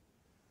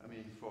 I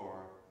mean, for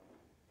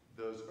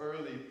those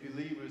early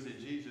believers in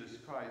Jesus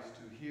Christ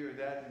to hear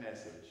that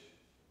message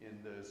in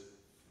those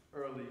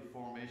early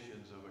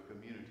formations of a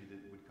community that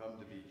would come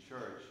to be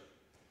church,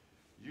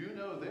 you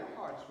know their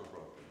hearts were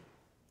broken.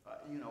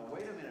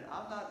 Wait a minute,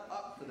 I'm not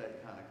up for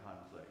that kind of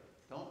conflict.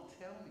 Don't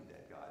tell me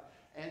that, God.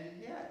 And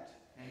yet,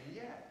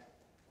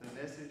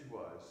 the message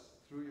was,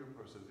 through your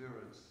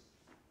perseverance,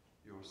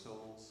 your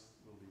souls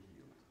will be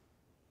healed.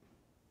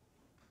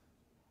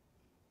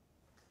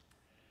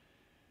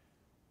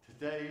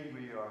 Today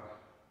we are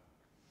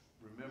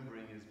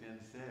remembering, has been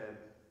said,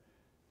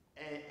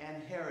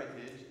 a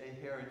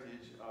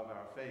heritage of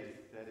our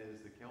faith, that is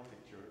the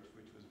Celtic Church,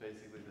 which was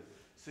basically the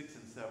 6th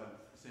and 7th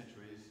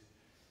centuries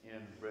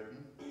in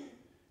Britain.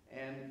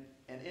 And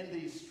in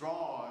these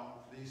strong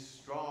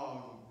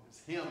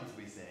hymns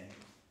we sing,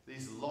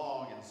 these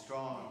long and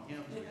strong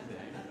hymns we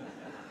sing.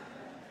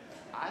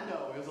 I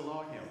know it was a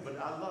long hymn, but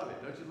I love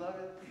it. Don't you love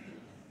it?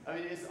 I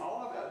mean, it's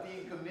all about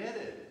being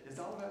committed. It's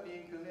all about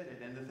being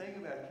committed. And the thing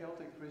about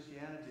Celtic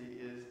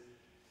Christianity is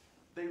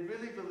they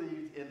really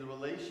believed in the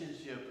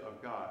relationship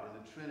of God, in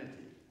the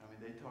Trinity. I mean,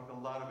 they talk a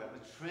lot about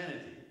the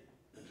Trinity.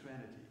 The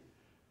Trinity.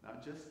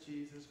 Not just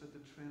Jesus, but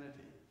the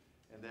Trinity.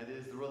 And that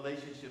is the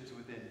relationships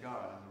within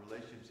God and the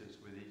relationships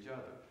with each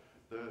other.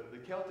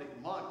 The Celtic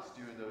monks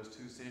during those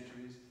 2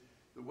 centuries,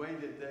 the way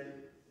that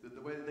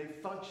they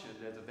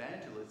functioned as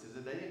evangelists is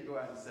that they didn't go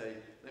out and say,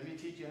 let me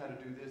teach you how to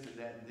do this and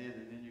that and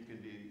then you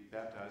can be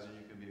baptized and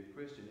you can be a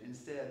Christian.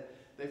 Instead,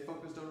 they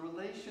focused on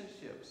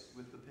relationships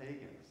with the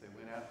pagans. They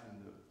went out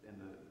in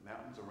the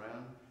mountains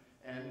around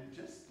and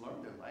just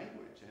learned their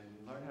language and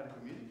learned how to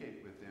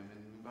communicate with them and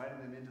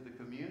invited them into the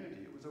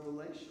community. It was a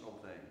relational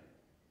thing.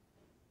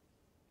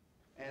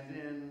 And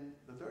then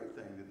the third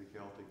thing that the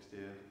Celtics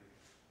did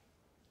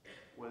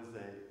was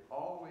they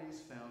always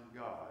found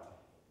God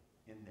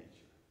in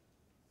nature.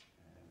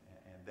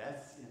 And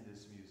that's in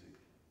this music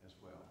as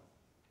well.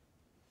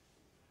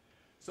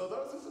 So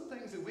those are some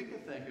things that we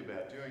could think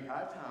about during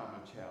our time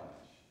of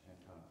challenge and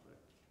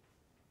conflict.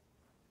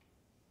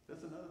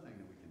 That's another thing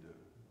that we can do.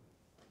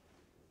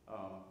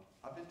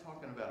 I've been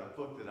talking about a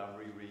book that I'm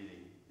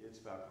rereading. It's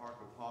by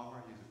Parker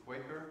Palmer. He's a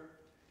Quaker.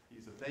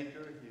 He's a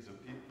thinker. He's a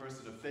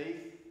person of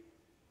faith.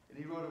 And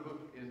he wrote a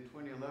book in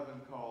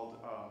 2011 called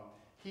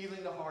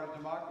Healing the Heart of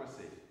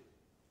Democracy.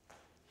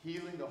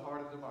 Healing the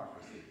Heart of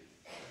Democracy.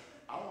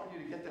 I want you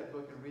to get that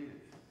book and read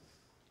it.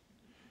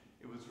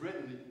 It was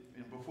written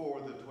before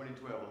the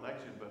 2012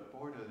 election, but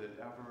boy, does it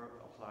ever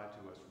apply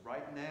to us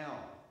right now.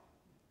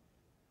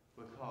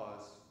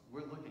 Because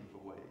we're looking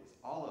for ways.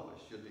 All of us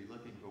should be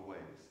looking for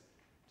ways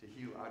to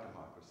heal our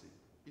democracy.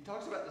 He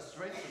talks about the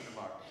strength of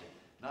democracy,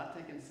 not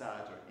taking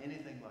sides or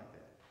anything like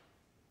that.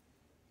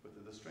 But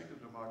the strength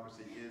of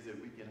democracy is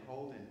that we can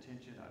hold in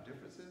tension our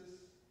differences,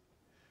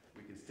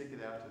 we can stick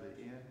it out to the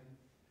end,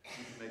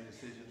 we can make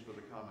decisions for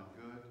the common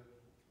good,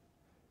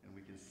 and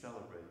we can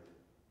celebrate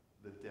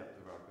the depth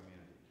of our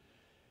community.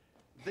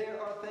 There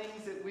are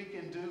things that we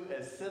can do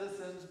as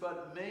citizens,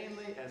 but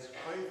mainly as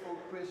faithful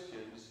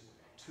Christians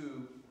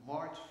to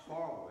march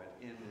forward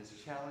in this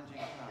challenging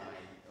time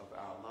of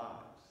our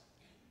lives.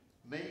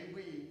 May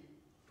we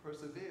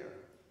persevere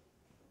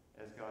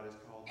as God has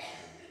called us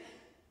to.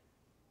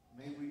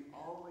 May we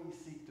always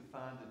seek to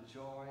find the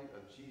joy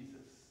of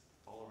Jesus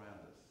all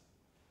around us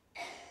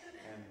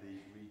and the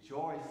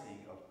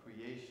rejoicing of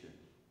creation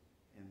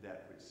in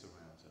that which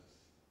surrounds us.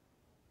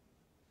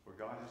 For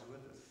God is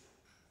with us,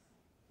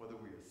 whether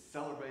we are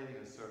celebrating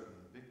a certain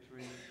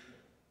victory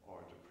or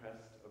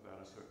depressed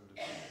about a certain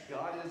defeat.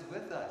 God is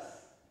with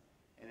us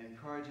and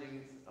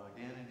encouraging us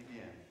again and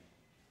again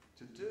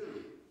to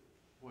do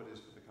what is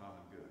for the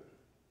common good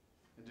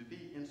and to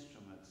be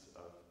instruments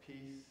of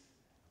peace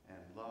and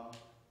love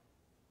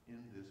in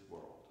this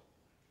world.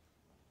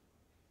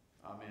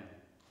 Amen.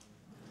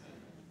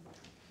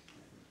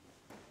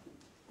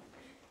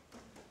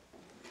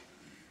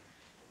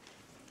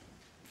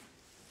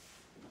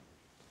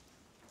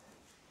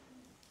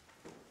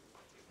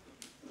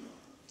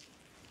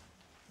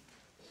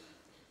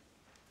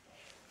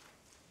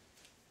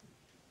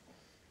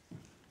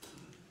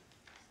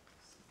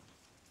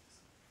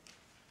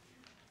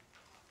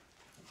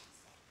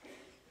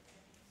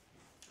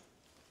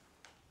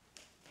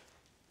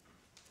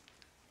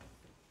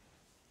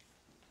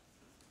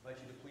 I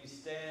invite you to please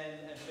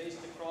stand and face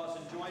the cross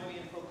and join me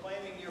in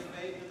proclaiming your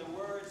faith in the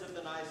words of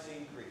the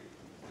Nicene Creed.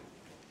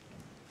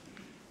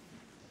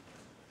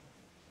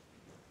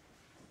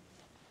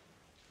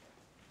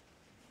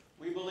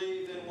 We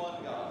believe in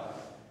one God,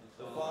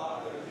 the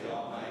Father, the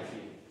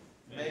Almighty,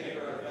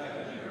 maker of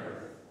heaven and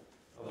earth,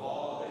 of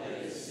all that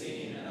is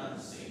seen and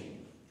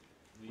unseen.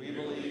 We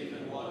believe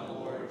in one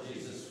Lord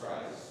Jesus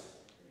Christ,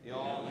 the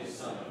only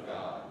Son of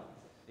God,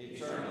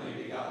 eternally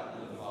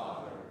begotten of the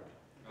Father,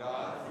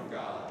 God from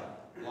God,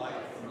 light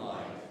from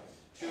light,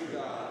 true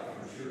God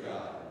from true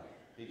God,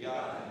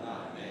 begotten,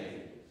 not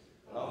made,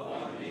 of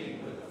one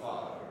being with the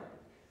Father,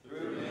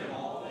 through him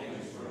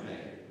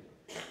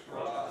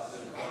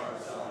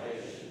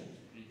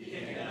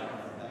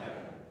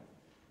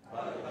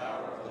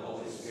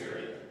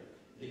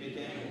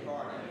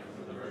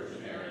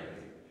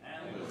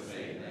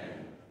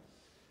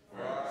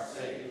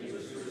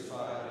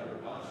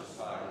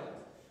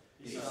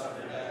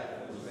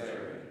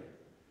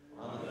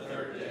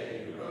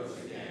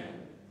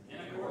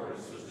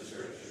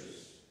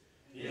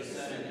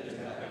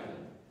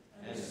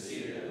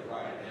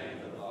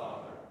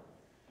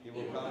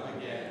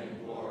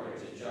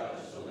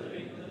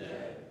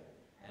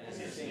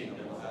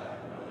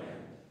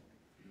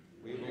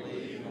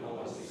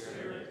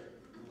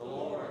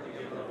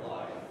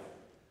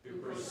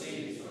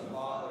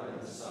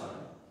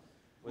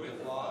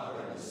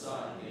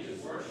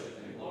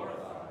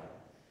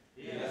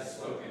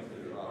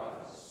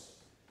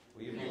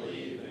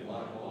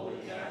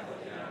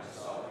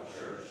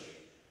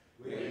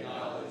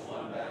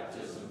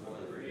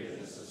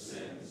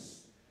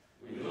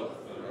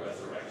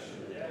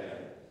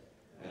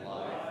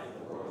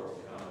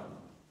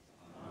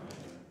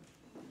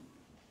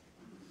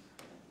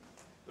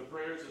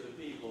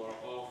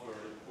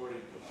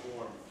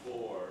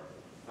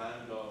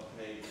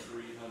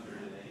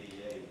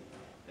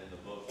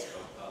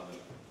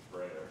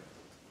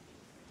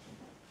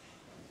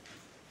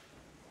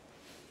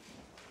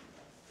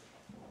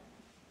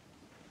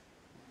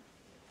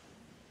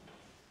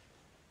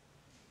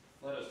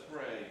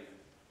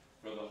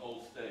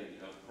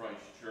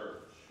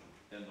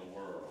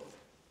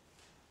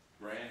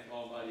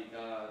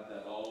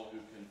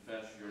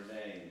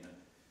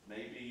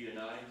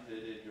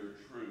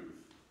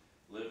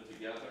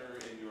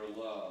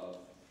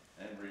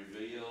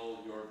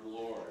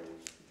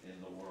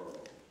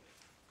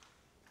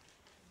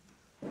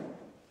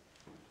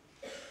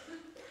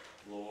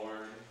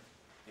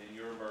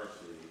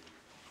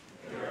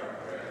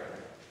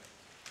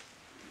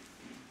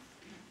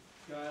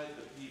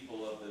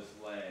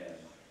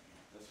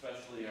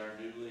especially our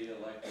newly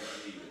elected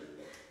leaders,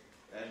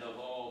 and of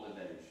all the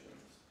nations,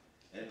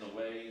 in the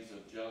ways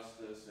of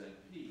justice and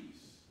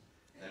peace,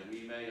 that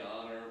we may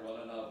honor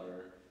one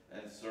another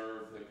and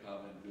serve the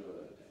common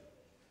good.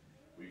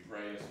 We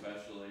pray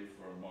especially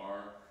for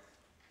Mark,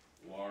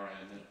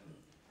 Warren,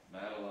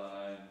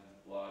 Madeline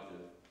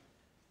Blodgett,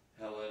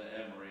 Helen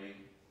Emery,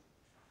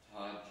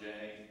 Todd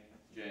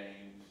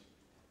James,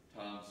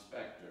 Tom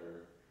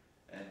Spector,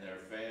 and their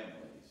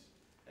families,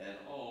 and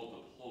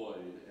all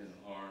deployed in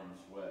harm's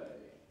way.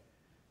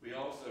 We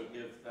also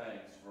give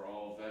thanks for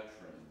all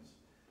veterans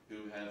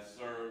who have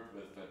served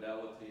with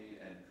fidelity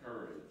and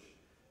courage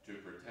to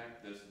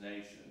protect this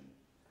nation,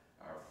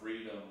 our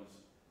freedoms,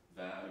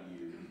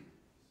 values,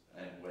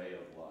 and way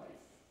of life.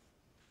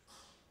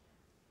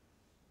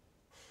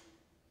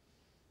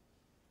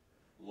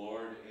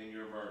 Lord, in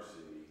your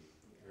mercy,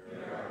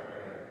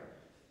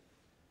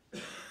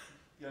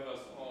 give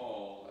us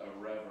all a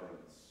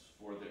reverence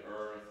for the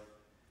earth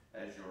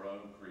as your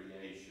own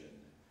creation,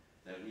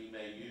 that we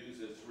may use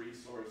its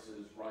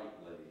resources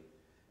rightly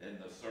in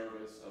the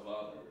service of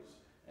others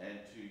and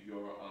to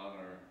your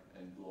honor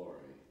and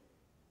glory.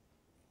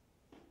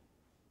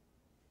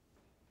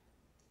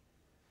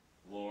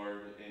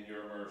 Lord, in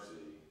your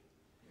mercy,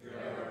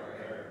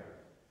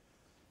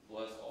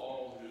 bless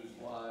all whose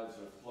lives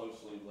are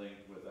closely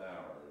linked with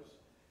ours,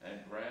 and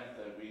grant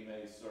that we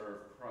may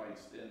serve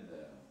Christ in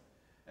them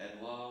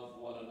and love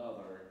one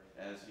another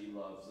as he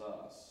loves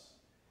us.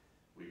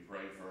 We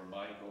pray for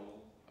Michael,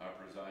 our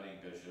presiding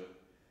bishop,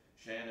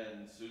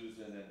 Shannon,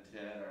 Susan, and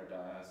Ted, our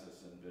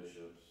diocesan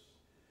bishops,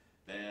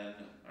 Ben,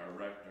 our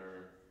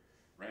rector,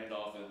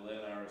 Randolph and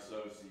Lynn, our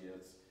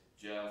associates,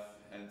 Jeff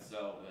and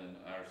Selden,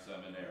 our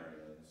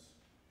seminarians.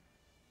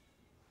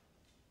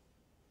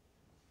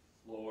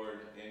 Lord,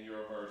 in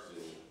your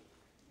mercy,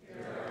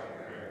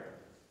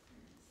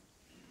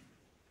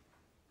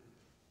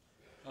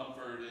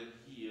 comfort and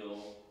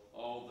heal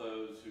all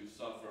those who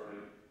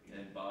suffer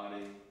in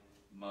body,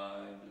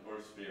 mind,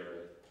 or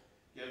spirit.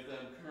 Give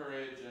them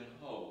courage and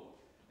hope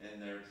in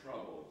their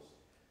troubles,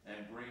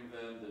 and bring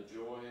them the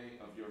joy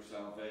of your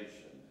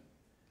salvation.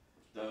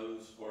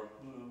 Those for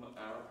whom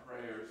our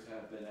prayers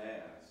have been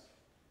asked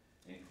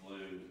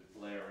include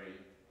Larry,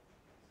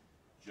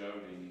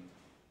 Jody,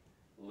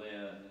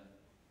 Lynn,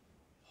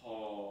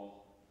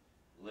 Paul,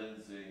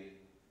 Lindsay,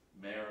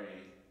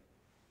 Mary,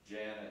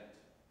 Janet,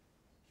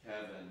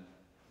 Kevin,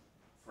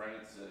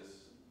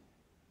 Francis,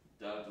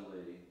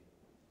 Dudley,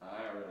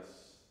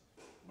 Iris,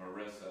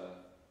 Marissa,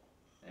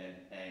 and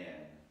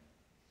Anne.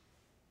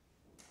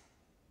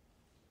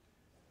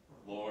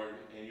 Lord,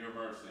 in your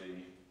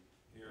mercy,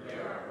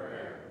 hear our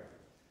prayer.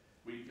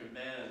 We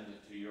commend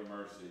to your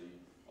mercy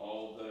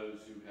all those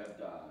who have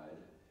died,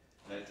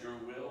 that your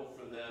will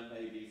for them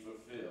may be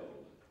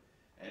fulfilled.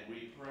 And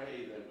we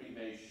pray that we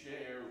may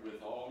share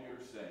with all your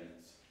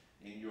saints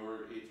in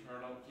your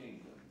eternal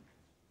kingdom.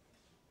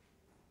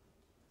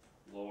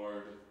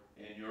 Lord,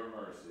 in your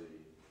mercy,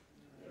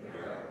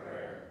 hear our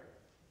prayer.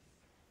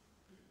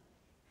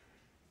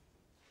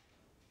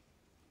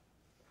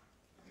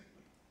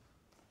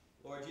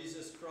 Lord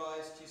Jesus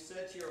Christ, you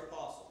said to your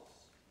apostles,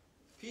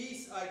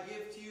 "Peace I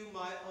give to you,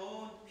 my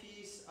own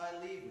peace I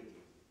leave with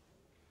you.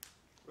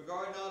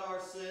 Regard not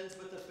our sins,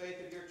 but the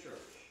faith of your church.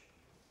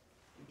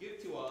 And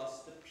give to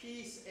us the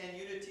peace and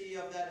unity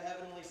of that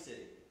heavenly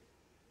city,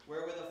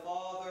 where with the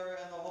Father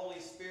and the Holy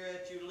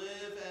Spirit you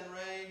live and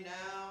reign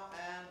now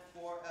and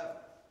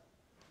forever."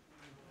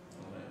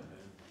 Amen.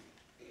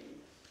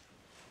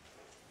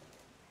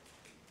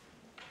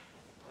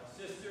 My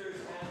sisters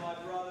and my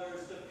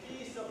brothers, the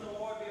peace of the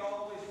Lord be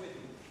always with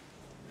you.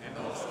 And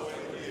also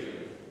with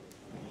you.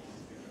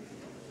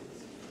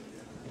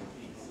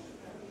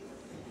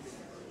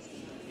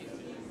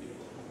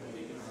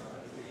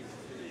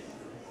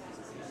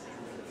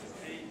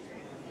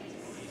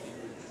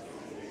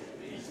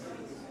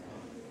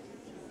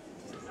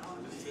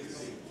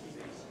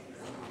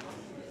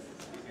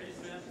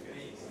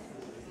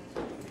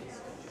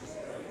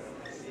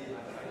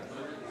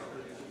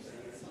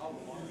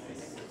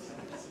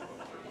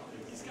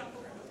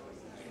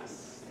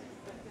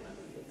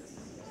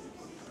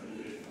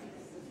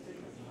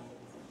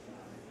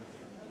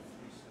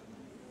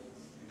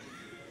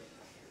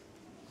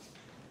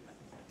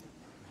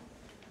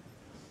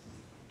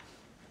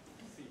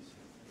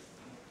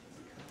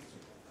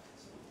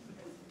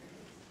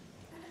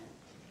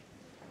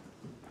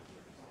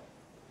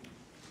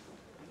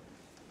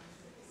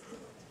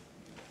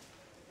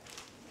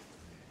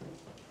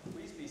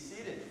 Please be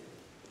seated.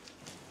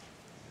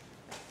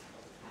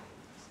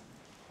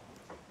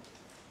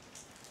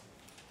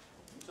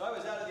 So I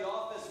was out of the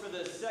office for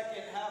the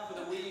second half of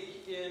the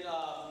week in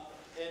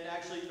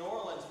actually New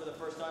Orleans for the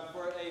first time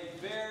for a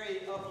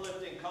very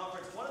uplifting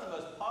conference. One of the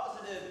most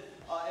positive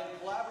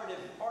and collaborative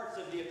parts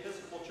of the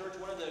Episcopal Church,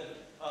 one of the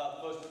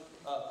most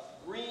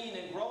green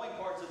and growing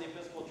parts of the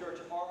Episcopal Church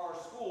are our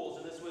schools.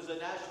 And this was a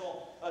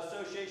National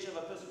Association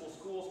of Episcopal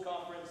Schools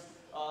conference.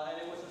 And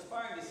it was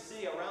inspiring to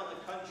see around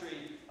the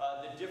country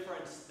the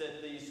difference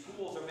that the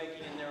schools are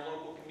making in their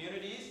local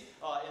communities,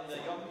 in the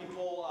young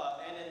people,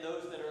 and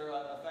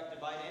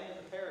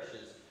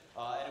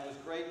And it was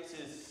great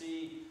to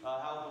see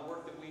how the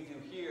work that we do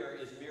here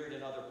is mirrored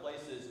in other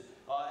places.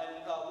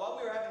 While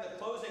we were having the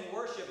closing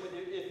worship,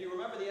 if you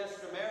remember the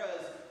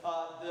Estramaras,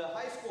 the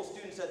high school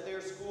students at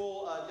their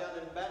school down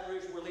in Baton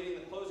Rouge were leading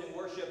the closing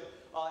worship.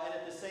 And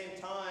at the same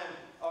time,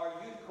 our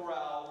youth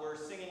chorale were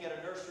singing at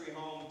a nursery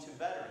home to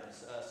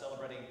veterans,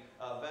 celebrating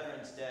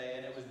Veterans Day.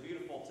 And it was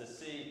beautiful to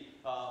see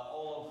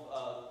all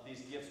of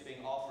these gifts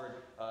being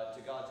offered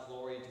to God's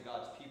glory and to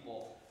God's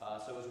people.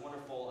 So it was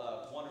wonderful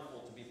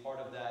to be part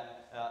of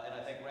that. And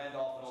I thank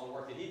Randolph and all the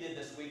work that he did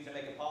this week to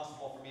make it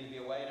possible for me to be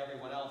away and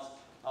everyone else.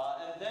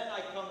 And then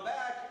I come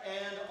back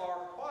and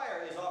our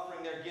choir is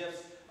offering their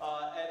gifts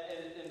at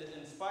an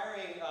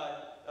inspiring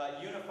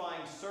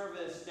unifying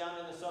service down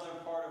in the southern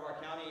part of our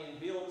county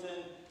in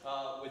Warrenton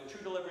with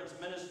True Deliverance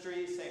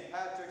Ministry, St.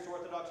 Patrick's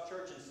Orthodox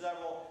Church, and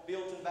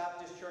Warrenton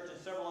Baptist Church, and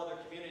several other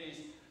communities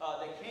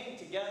that came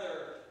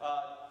together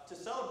to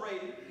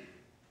celebrate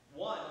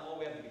what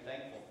we have to be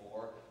thankful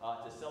for,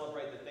 to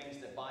celebrate the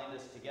things that bind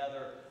us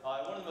together.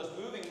 One of the most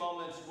moving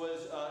moments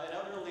was an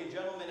elderly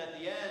gentleman at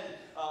the end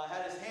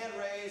had his hand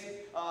raised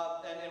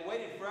and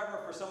waited forever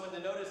for someone to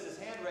notice his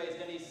hand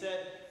raised, and he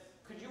said,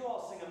 "Could you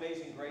all sing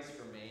Amazing Grace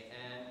for me?"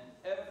 And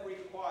every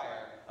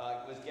choir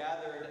was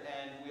gathered,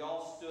 and we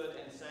all stood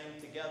and sang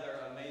together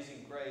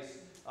Amazing Grace,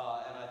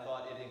 and I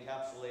thought it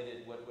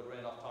encapsulated what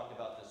Randolph talked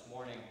about this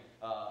morning,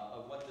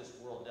 of what this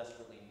world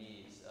desperately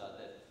needs,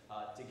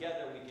 that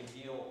together we can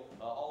heal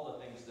all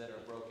the things that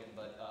are broken,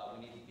 but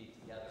we need to be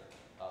together.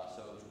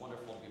 So it was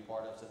wonderful to be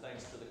part of. So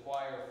thanks to the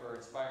choir for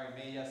inspiring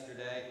me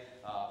yesterday.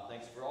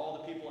 Thanks for all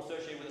the people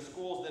associated with the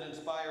schools that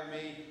inspire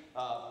me.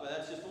 But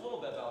that's just a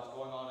little bit about what's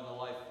going on in the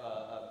life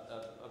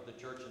of the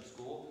church and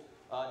school.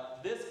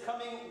 This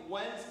coming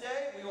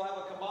Wednesday, we will have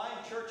a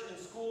combined church and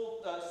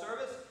school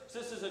service. So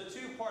this is a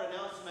two-part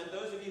announcement.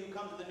 Those of you who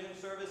come to the noon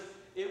service,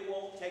 it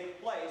won't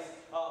take place,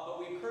 but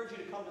we encourage you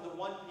to come to the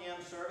 1 p.m.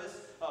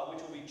 service,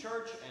 which will be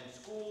church and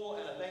school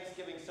and a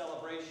Thanksgiving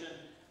celebration.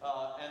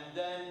 And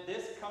then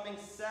this coming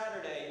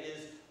Saturday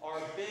is our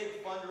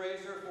big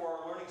fundraiser for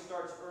our Learning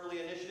Starts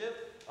Early initiative.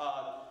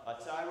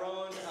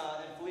 Tyrone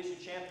and Felicia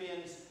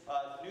Champion's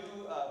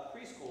new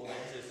preschool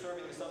that is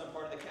serving the southern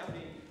part of the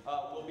county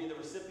will be the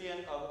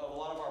recipient of a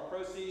lot of our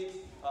proceeds.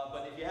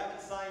 But if you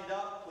haven't signed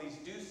up, please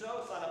do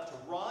so. Sign up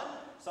to run,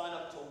 sign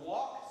up to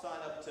walk, sign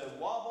up to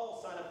wobble,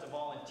 sign up to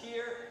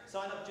volunteer,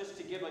 sign up just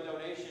to give a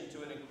donation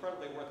to an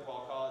incredibly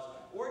worthwhile cause,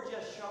 or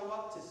just show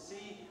up to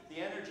see the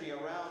energy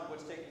around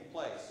what's taking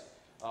place.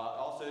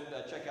 Also,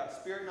 check out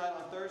Spirit Night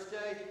on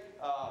Thursday.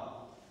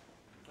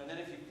 And then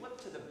if you flip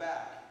to the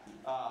back,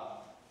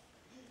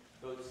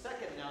 the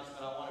second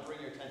announcement I want to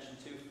bring your attention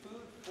to,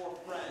 Food for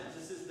Friends.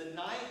 This is the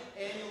 9th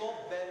annual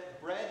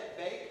Bread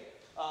Bake.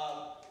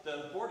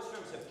 The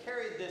Borgstroms have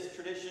carried this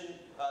tradition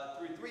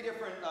through 3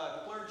 different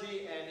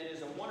clergy, and it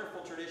is a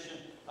wonderful tradition.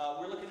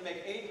 We're looking to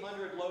make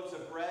 800 loaves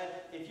of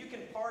bread. If you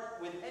can part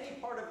with any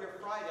part of your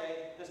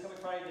Friday, this coming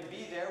Friday, to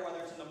be there, whether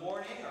it's in the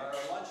morning or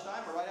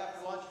lunchtime or right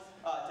after lunch,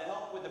 to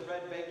help with the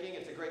bread baking.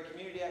 It's a great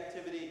community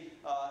activity,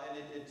 and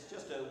it's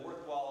just a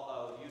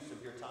worthwhile use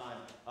of your time.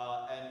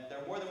 And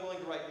they're more than willing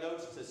to write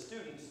notes to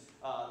students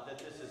that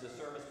this is a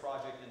service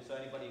project, and so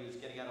anybody who's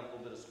getting out of a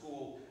little bit of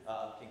school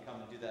can come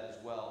and do that as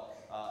well.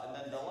 And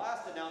then the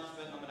last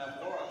announcement, I'm going to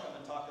have Laura come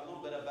and talk a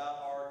little bit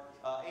about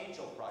our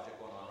Angel project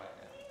going on right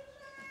now.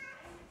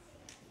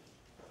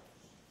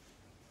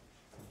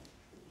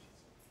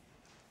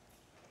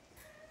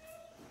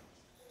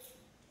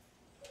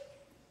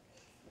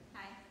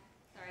 Hi.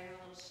 Sorry, I have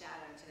a little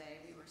shadow today.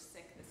 We were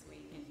sick this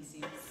week, and he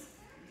seems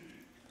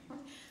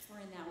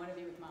we're in that "want to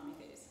be with mommy"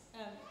 phase.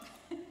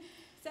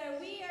 So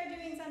we are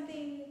doing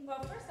something.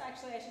 Well, first,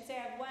 actually, I should say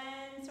I have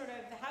one sort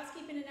of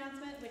housekeeping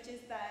announcement, which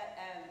is that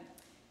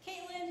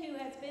Caitlin, who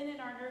has been in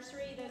our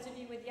nursery, those of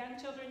you with young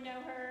children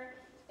know her,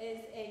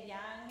 is a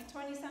young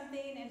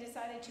 20-something and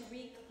decided to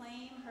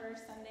reclaim her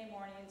Sunday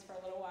mornings for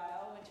a little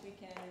while, which we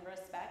can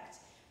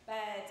respect.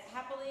 But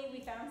happily,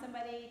 we found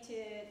somebody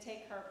to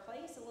take her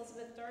place.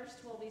 Elizabeth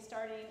Durst will be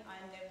starting on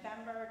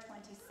November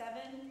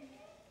 27.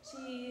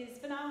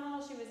 She's phenomenal.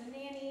 She was a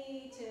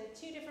nanny to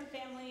 2 different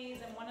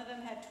families, and one of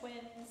them had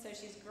twins, so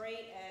she's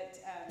great at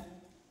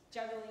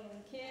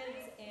juggling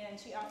kids, and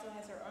she also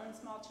has her own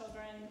small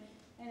children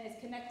and is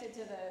connected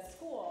to the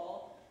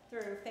school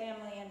through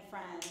family and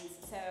friends.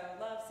 So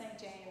love St.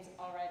 James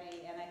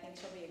already, and I think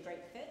she'll be a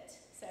great fit.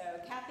 So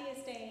Kathy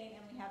is staying,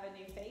 and we have a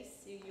new face,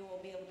 so you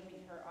will be able to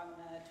meet her on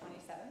the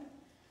 27th.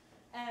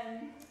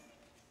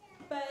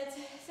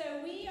 So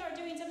we are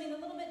doing something a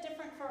little bit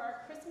different for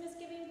our Christmas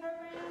giving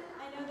program.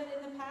 I know that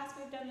in the past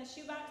we've done the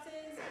shoe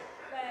boxes,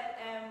 but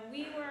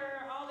we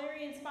were all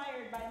very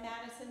inspired by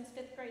Madison's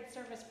 5th grade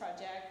service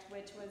project,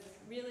 which was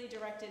really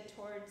directed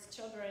towards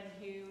children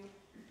who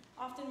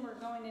often were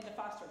going into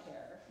foster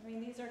care. I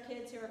mean, these are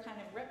kids who are kind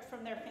of ripped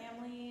from their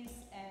families,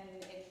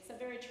 and it's a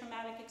very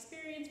traumatic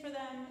experience for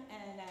them.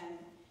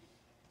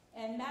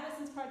 And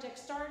Madison's project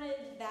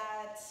started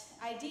that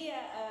idea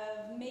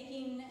of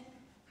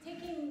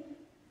taking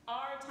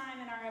our time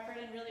and our effort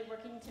in really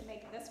working to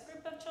make this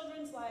group of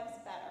children's lives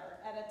better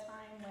at a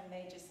time when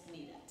they just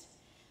need it.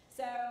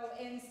 So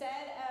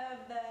instead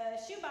of the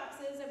shoe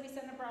boxes that we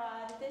send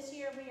abroad, this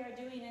year we are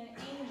doing an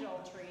angel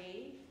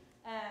tree.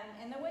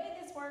 And the way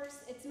this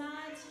works, it's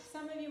not,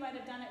 some of you might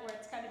have done it where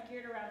it's kind of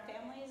geared around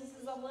families. This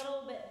is a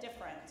little bit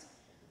different.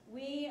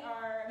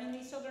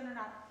 These children are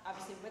not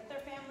obviously with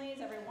their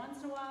families. Every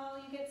once in a while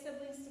you get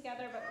siblings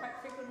together, but quite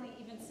frequently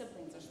even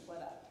siblings are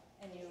split up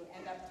and you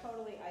end up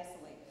totally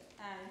isolated.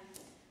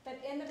 But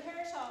in the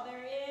parish hall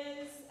there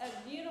is a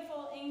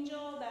beautiful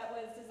angel that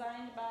was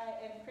designed by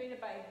and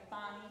created by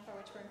Bonnie, for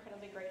which we're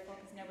incredibly grateful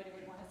because nobody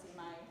would want to see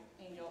my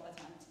angel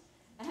attempt.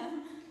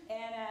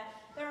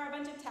 There are a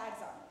bunch of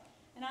tags on it.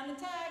 And on the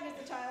tag is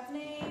the child's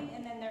name,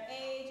 and then their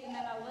age, and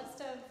then a list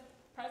of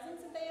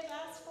presents that they have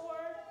asked for.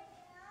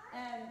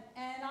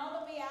 And all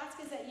that we ask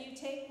is that you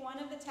take one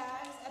of the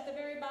tags. At the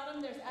very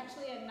bottom, there's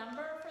actually a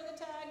number for the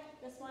tag.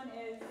 This one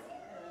is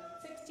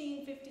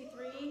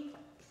 1653.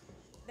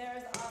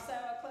 There's also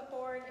a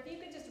clipboard. If you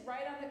could just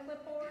write on the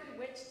clipboard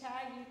which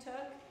tag you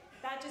took,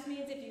 that just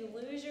means if you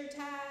lose your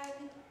tag,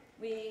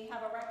 we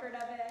have a record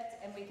of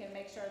it, and we can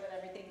make sure that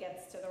everything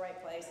gets to the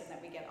right place and that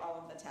we get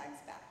all of the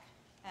tags back.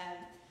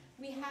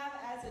 We have,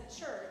 as a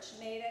church,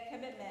 made a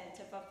commitment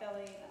to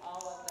fulfilling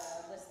all of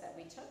the lists that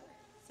we took.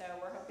 So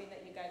we're hoping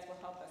that you guys will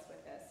help us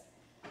with this.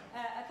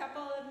 A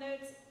couple of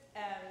notes.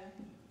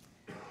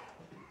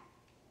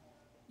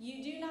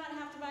 You do not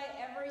have to buy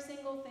every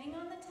single thing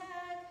on the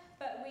tag,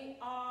 but we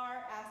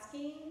are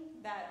asking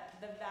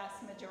that the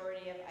vast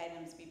majority of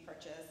items be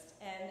purchased.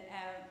 And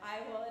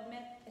I will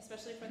admit,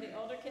 especially for the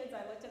older kids,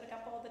 I looked at a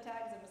couple of the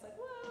tags and was like,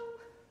 whoa.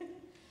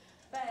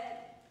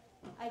 But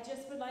I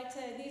just would like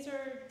to, these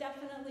are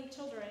definitely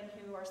children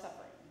who are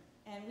suffering.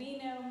 And we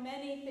know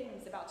many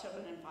things about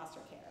children in foster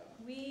care.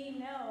 We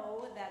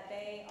know that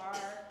they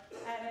are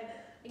at an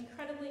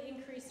incredibly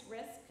increased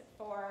risk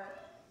for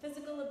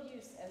physical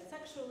abuse and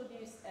sexual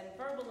abuse and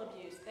verbal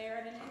abuse. They are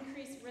at an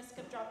increased risk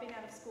of dropping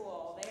out of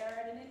school. They are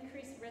at an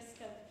increased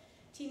risk of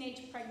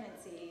teenage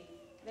pregnancy.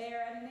 They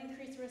are at an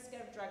increased risk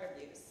of drug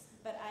abuse.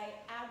 But I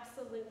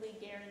absolutely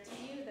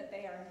guarantee you that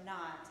they are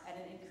not at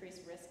an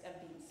increased risk of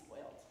being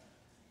spoiled.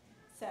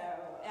 So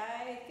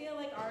I feel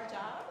like our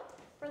job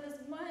for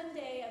this one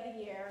day of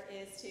the year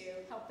is to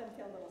help them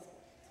feel a little spoiled.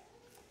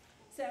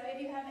 So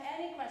if you have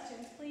any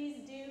questions,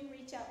 please do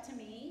reach out to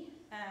me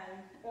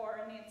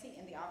or Nancy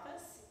in the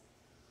office.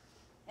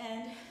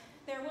 And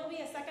there will be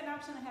a second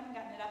option. I haven't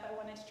gotten it up. I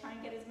wanted to try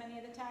and get as many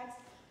of the tags.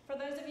 For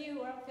those of you who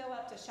don't feel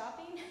up to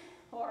shopping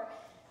or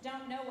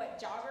don't know what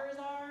joggers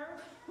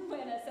are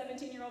when a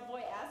 17-year-old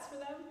boy asks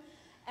for them,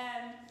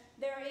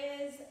 there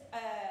is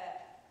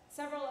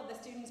several of the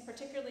students,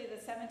 particularly the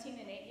 17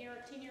 and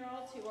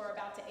 18-year-olds who are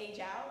about to age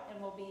out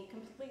and will be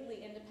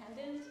completely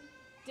independent,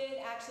 did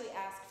actually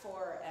ask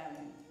for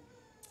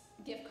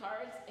gift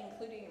cards,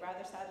 including,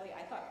 rather sadly,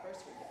 I thought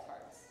grocery gift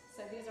cards.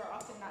 So these are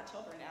often not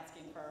children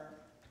asking for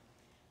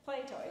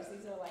play toys.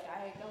 These are like,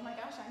 oh my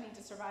gosh, I need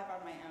to survive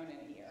on my own in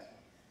a year.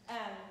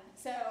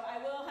 So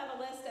I will have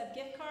a list of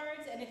gift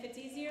cards, and if it's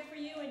easier for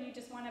you and you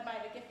just want to buy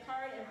the gift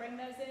card and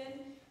bring those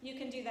in, you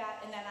can do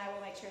that, and then I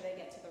will make sure they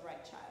get to the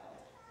right child.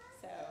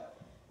 So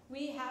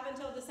we have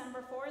until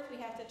December 4th. We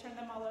have to turn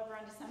them all over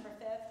on December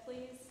 5th.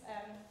 Please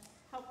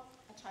help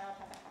a child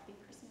have a happy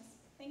Christmas.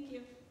 Thank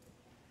you.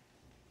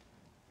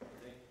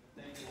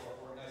 Thank you all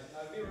for organizing.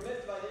 I'd be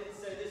remiss if I didn't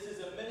say this is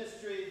a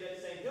ministry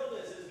that St.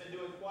 Hilda's has been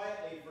doing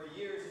quietly for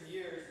years and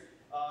years.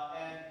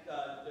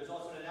 There's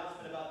also an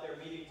announcement about their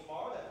meeting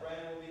tomorrow that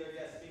Brandon will be their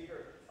guest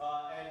speaker.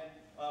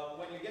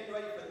 When you're getting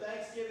ready for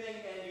Thanksgiving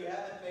and you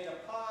haven't made a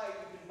pie,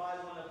 you can buy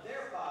one of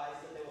their pies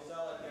that they will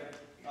sell at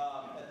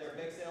their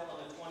big sale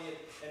on the 20th.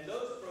 And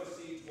those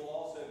proceeds will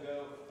also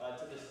go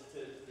to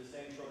the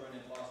same children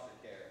in foster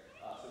care.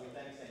 So we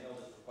thank St.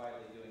 Hilda's for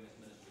quietly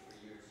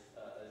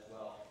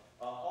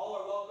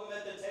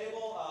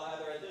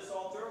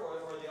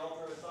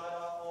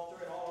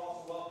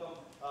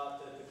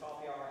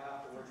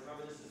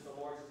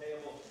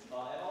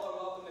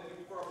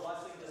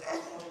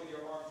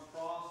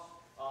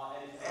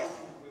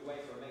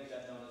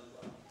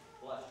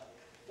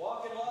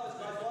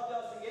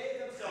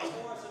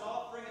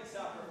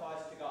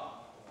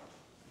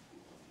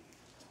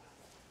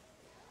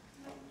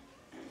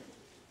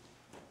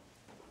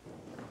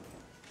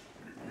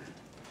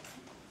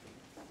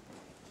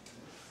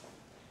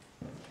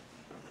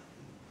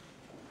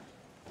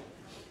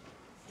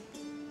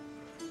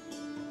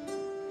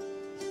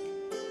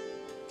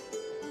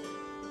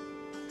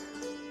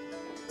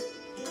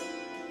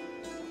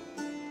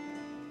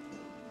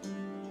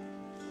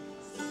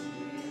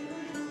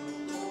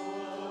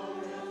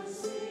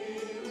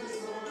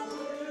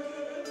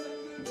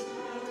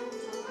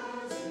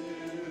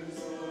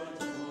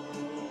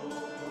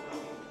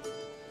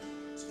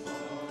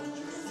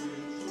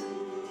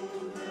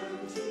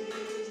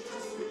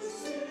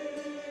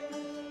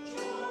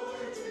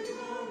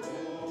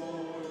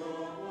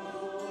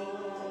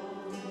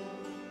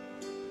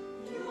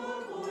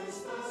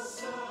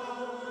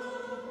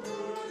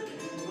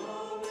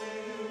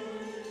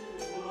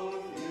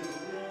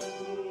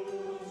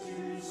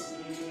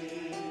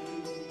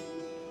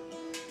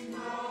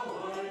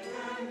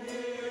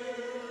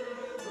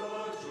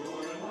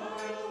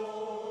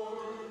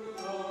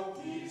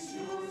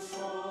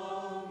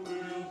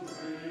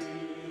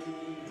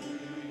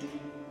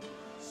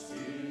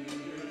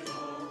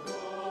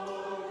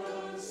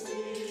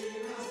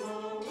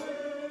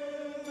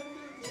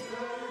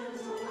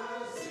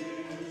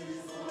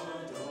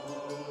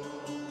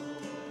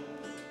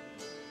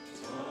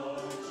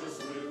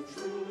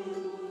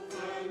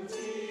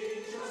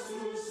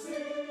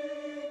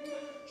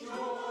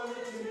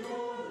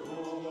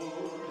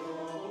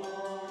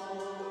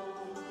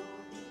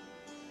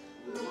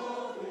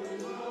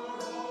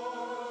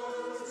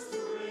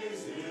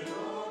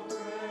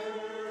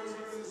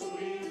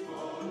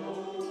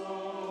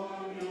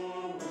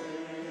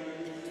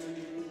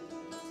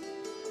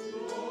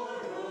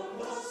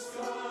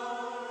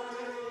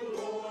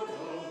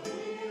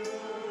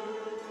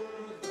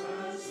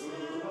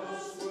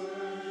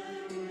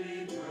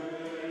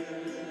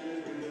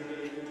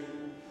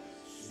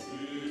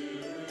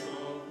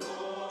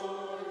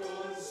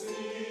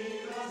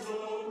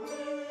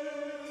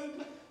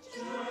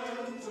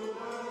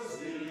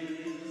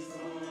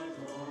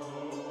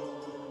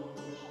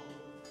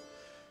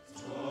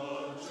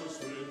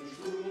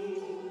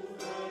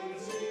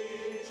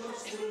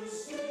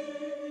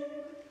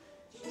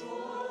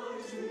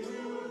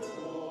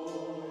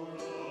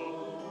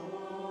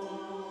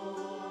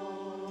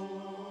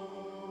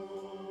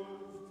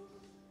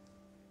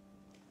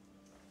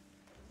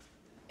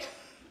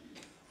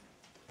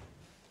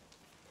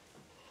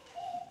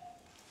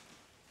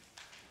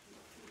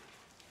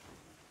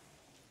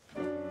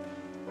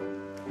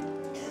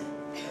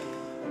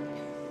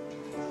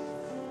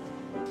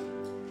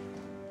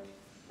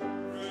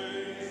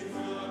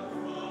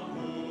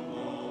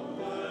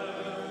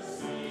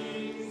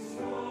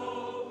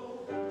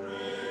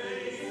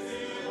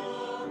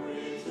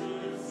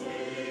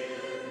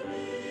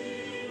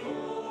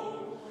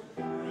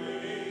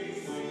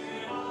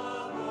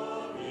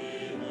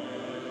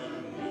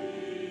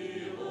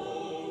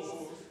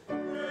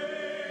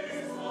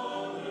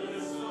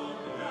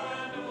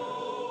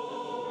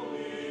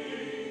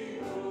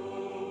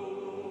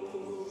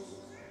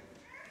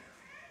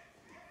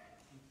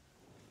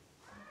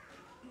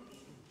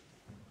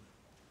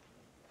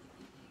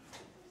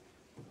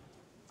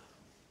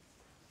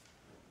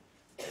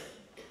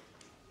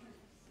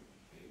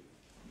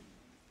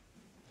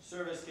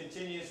service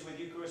continues with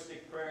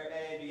Eucharistic Prayer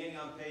A, beginning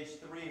on page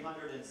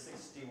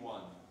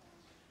 361.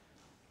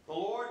 The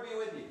Lord be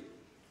with you.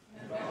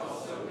 And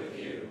also with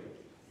you.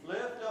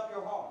 Lift up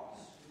your hearts.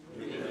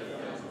 We lift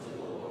them to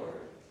the Lord.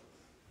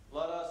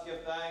 Let us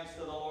give thanks to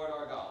the Lord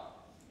our God.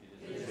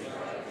 It is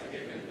right to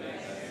give him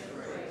thanks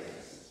and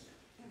praise.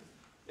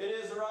 It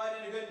is right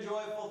and a good and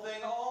joyful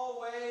thing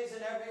always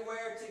and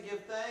everywhere to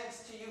give thanks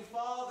to you,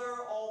 Father,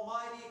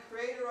 Almighty,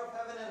 Creator of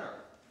heaven and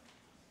earth.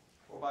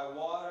 For by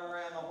water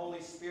and the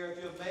Holy Spirit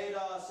you have made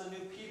us a new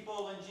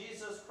people in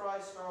Jesus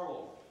Christ our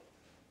Lord,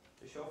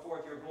 to show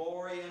forth your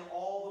glory in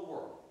all the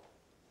world.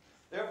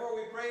 Therefore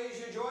we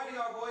praise you, joining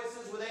our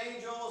voices with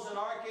angels and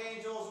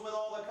archangels and with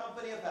all the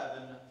company of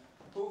heaven,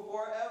 who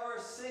forever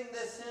sing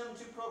this hymn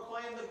to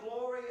proclaim the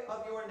glory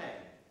of your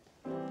name.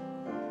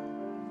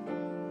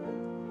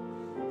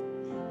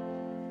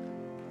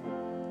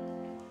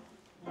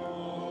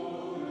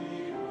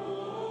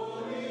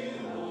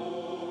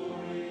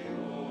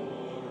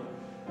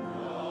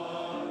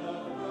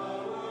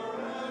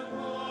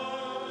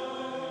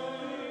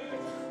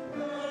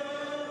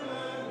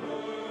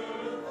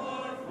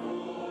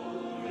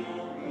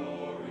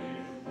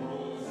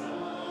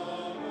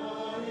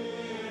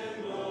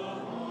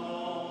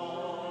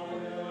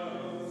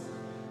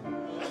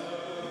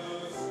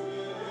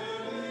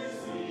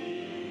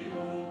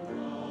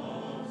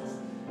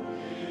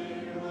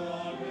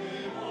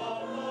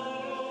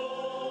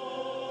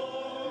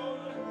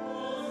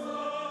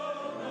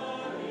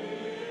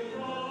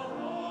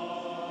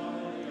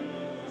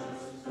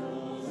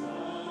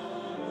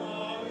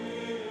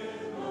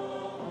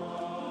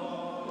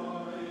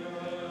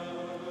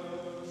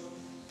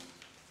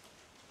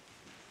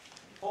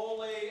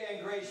 Holy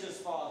and gracious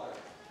Father,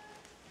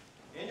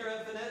 in your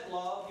infinite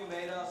love you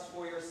made us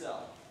for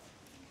yourself.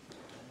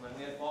 When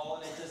we had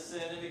fallen into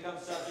sin and become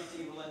subject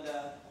to evil and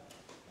death,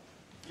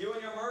 you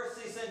in your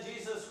mercy sent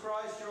Jesus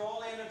Christ, your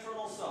only and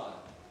eternal Son,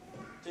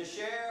 to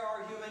share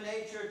our human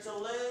nature, to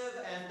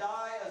live and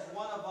die as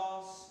one of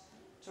us,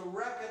 to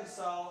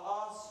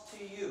reconcile us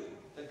to you,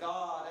 the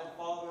God and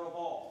Father of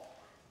all.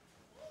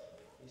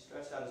 He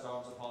stretched out his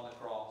arms upon the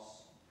cross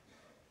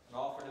and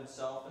offered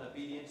himself in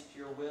obedience to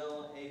your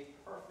will, a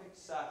perfect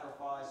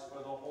sacrifice for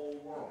the whole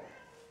world.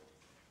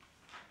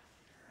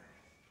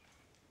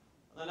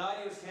 On the night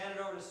he was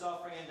handed over to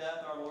suffering and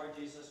death, our Lord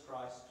Jesus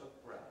Christ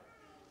took bread.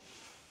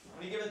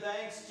 When he gave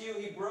thanks to you,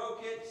 he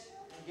broke it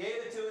and gave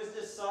it to his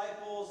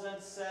disciples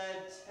and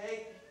said,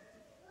 "Take,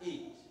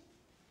 eat.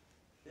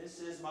 This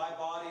is my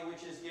body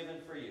which is given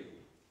for you.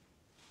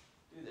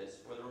 Do this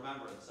for the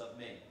remembrance of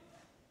me."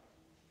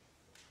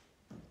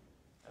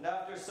 And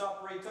after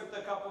supper he took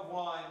the cup of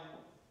wine.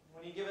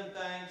 When he given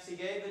thanks, he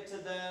gave it to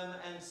them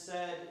and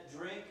said,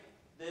 "Drink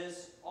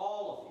this,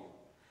 all of you.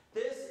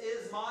 This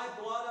is my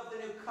blood of the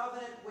new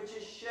covenant, which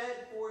is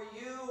shed for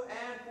you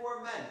and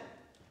for many,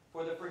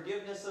 for the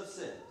forgiveness of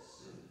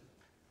sins.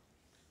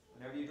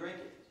 Whenever you drink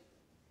it,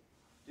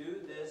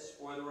 do this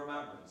for the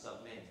remembrance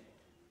of me."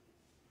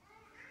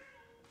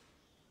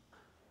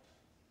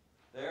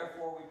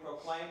 Therefore we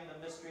proclaim the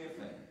mystery of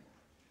faith.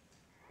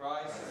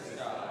 Christ has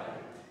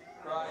died.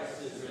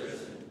 Christ is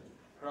risen.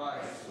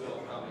 Christ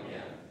will come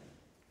again.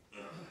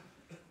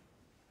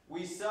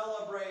 We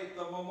celebrate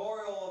the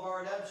memorial of our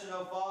redemption,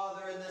 O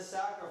Father, in this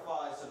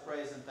sacrifice of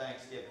praise and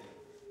thanksgiving.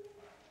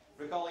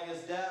 Recalling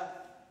his death,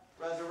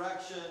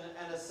 resurrection,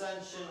 and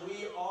ascension,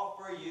 we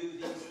offer you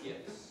these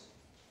gifts.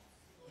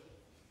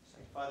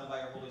 Sanctify them by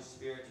your Holy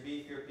Spirit, to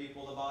be for your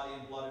people the body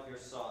and blood of your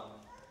Son,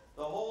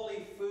 the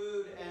holy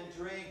food and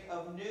drink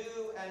of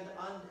new and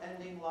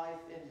unending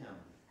life in him.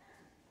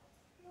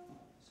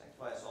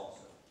 Sanctify us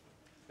also,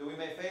 that we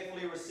may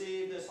faithfully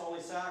receive this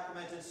holy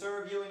sacrament and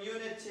serve you in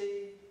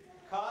unity,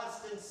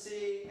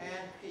 constancy,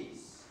 and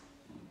peace.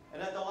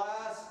 And at the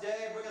last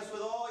day, bring us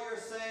with all your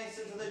saints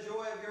into the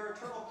joy of your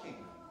eternal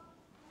kingdom.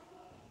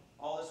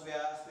 All this we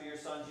ask through your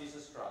Son,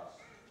 Jesus Christ.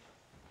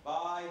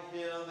 By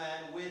him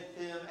and with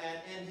him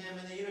and in him,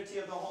 in the unity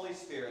of the Holy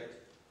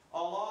Spirit,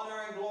 all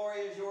honor and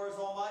glory is yours,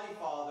 Almighty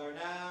Father,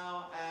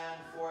 now and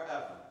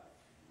forever.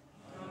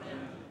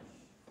 Amen.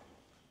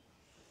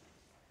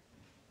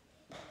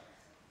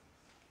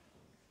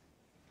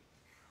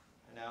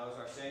 And now, as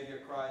our Savior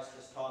Christ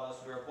has taught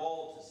us, we are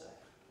bold to say,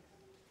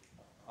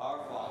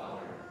 "Our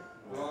Father,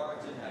 who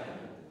art in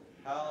heaven,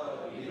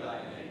 hallowed be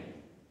thy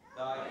name.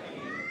 Thy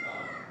kingdom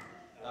come,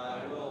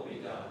 thy will be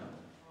done,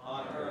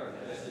 on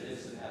earth as it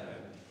is in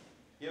heaven.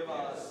 Give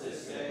us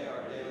this day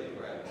our daily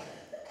bread,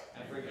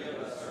 and forgive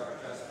us our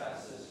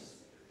trespasses,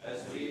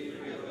 as we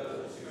forgive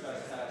those who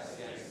trespass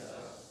against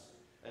us.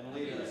 And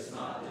lead us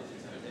not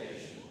into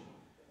temptation,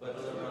 but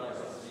deliver us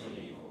from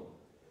evil.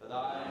 For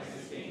thine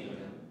is the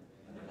kingdom,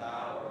 and the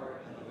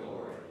power, and the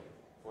glory,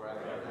 forever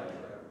and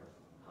ever.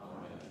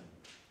 Amen."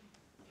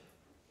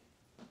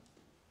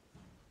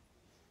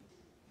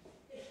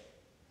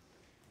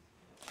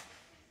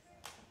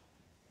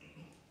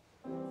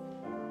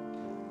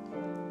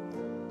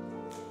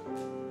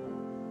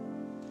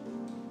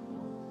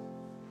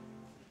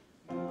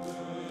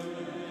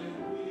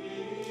 When we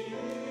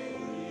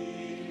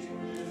eat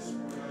this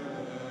bread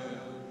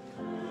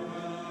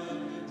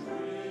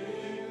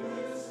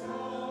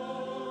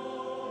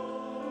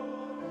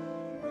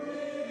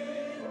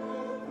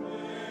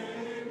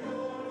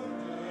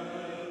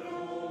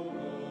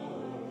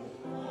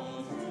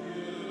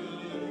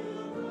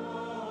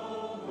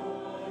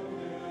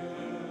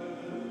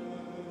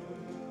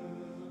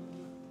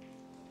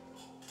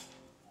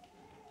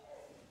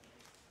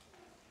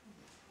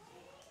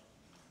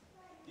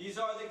These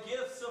are the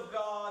gifts of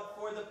God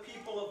for the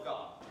people of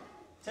God.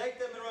 Take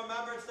them in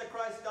remembrance that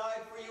Christ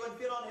died for you and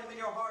feed on him in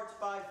your hearts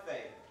by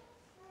faith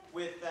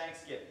with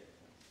thanksgiving.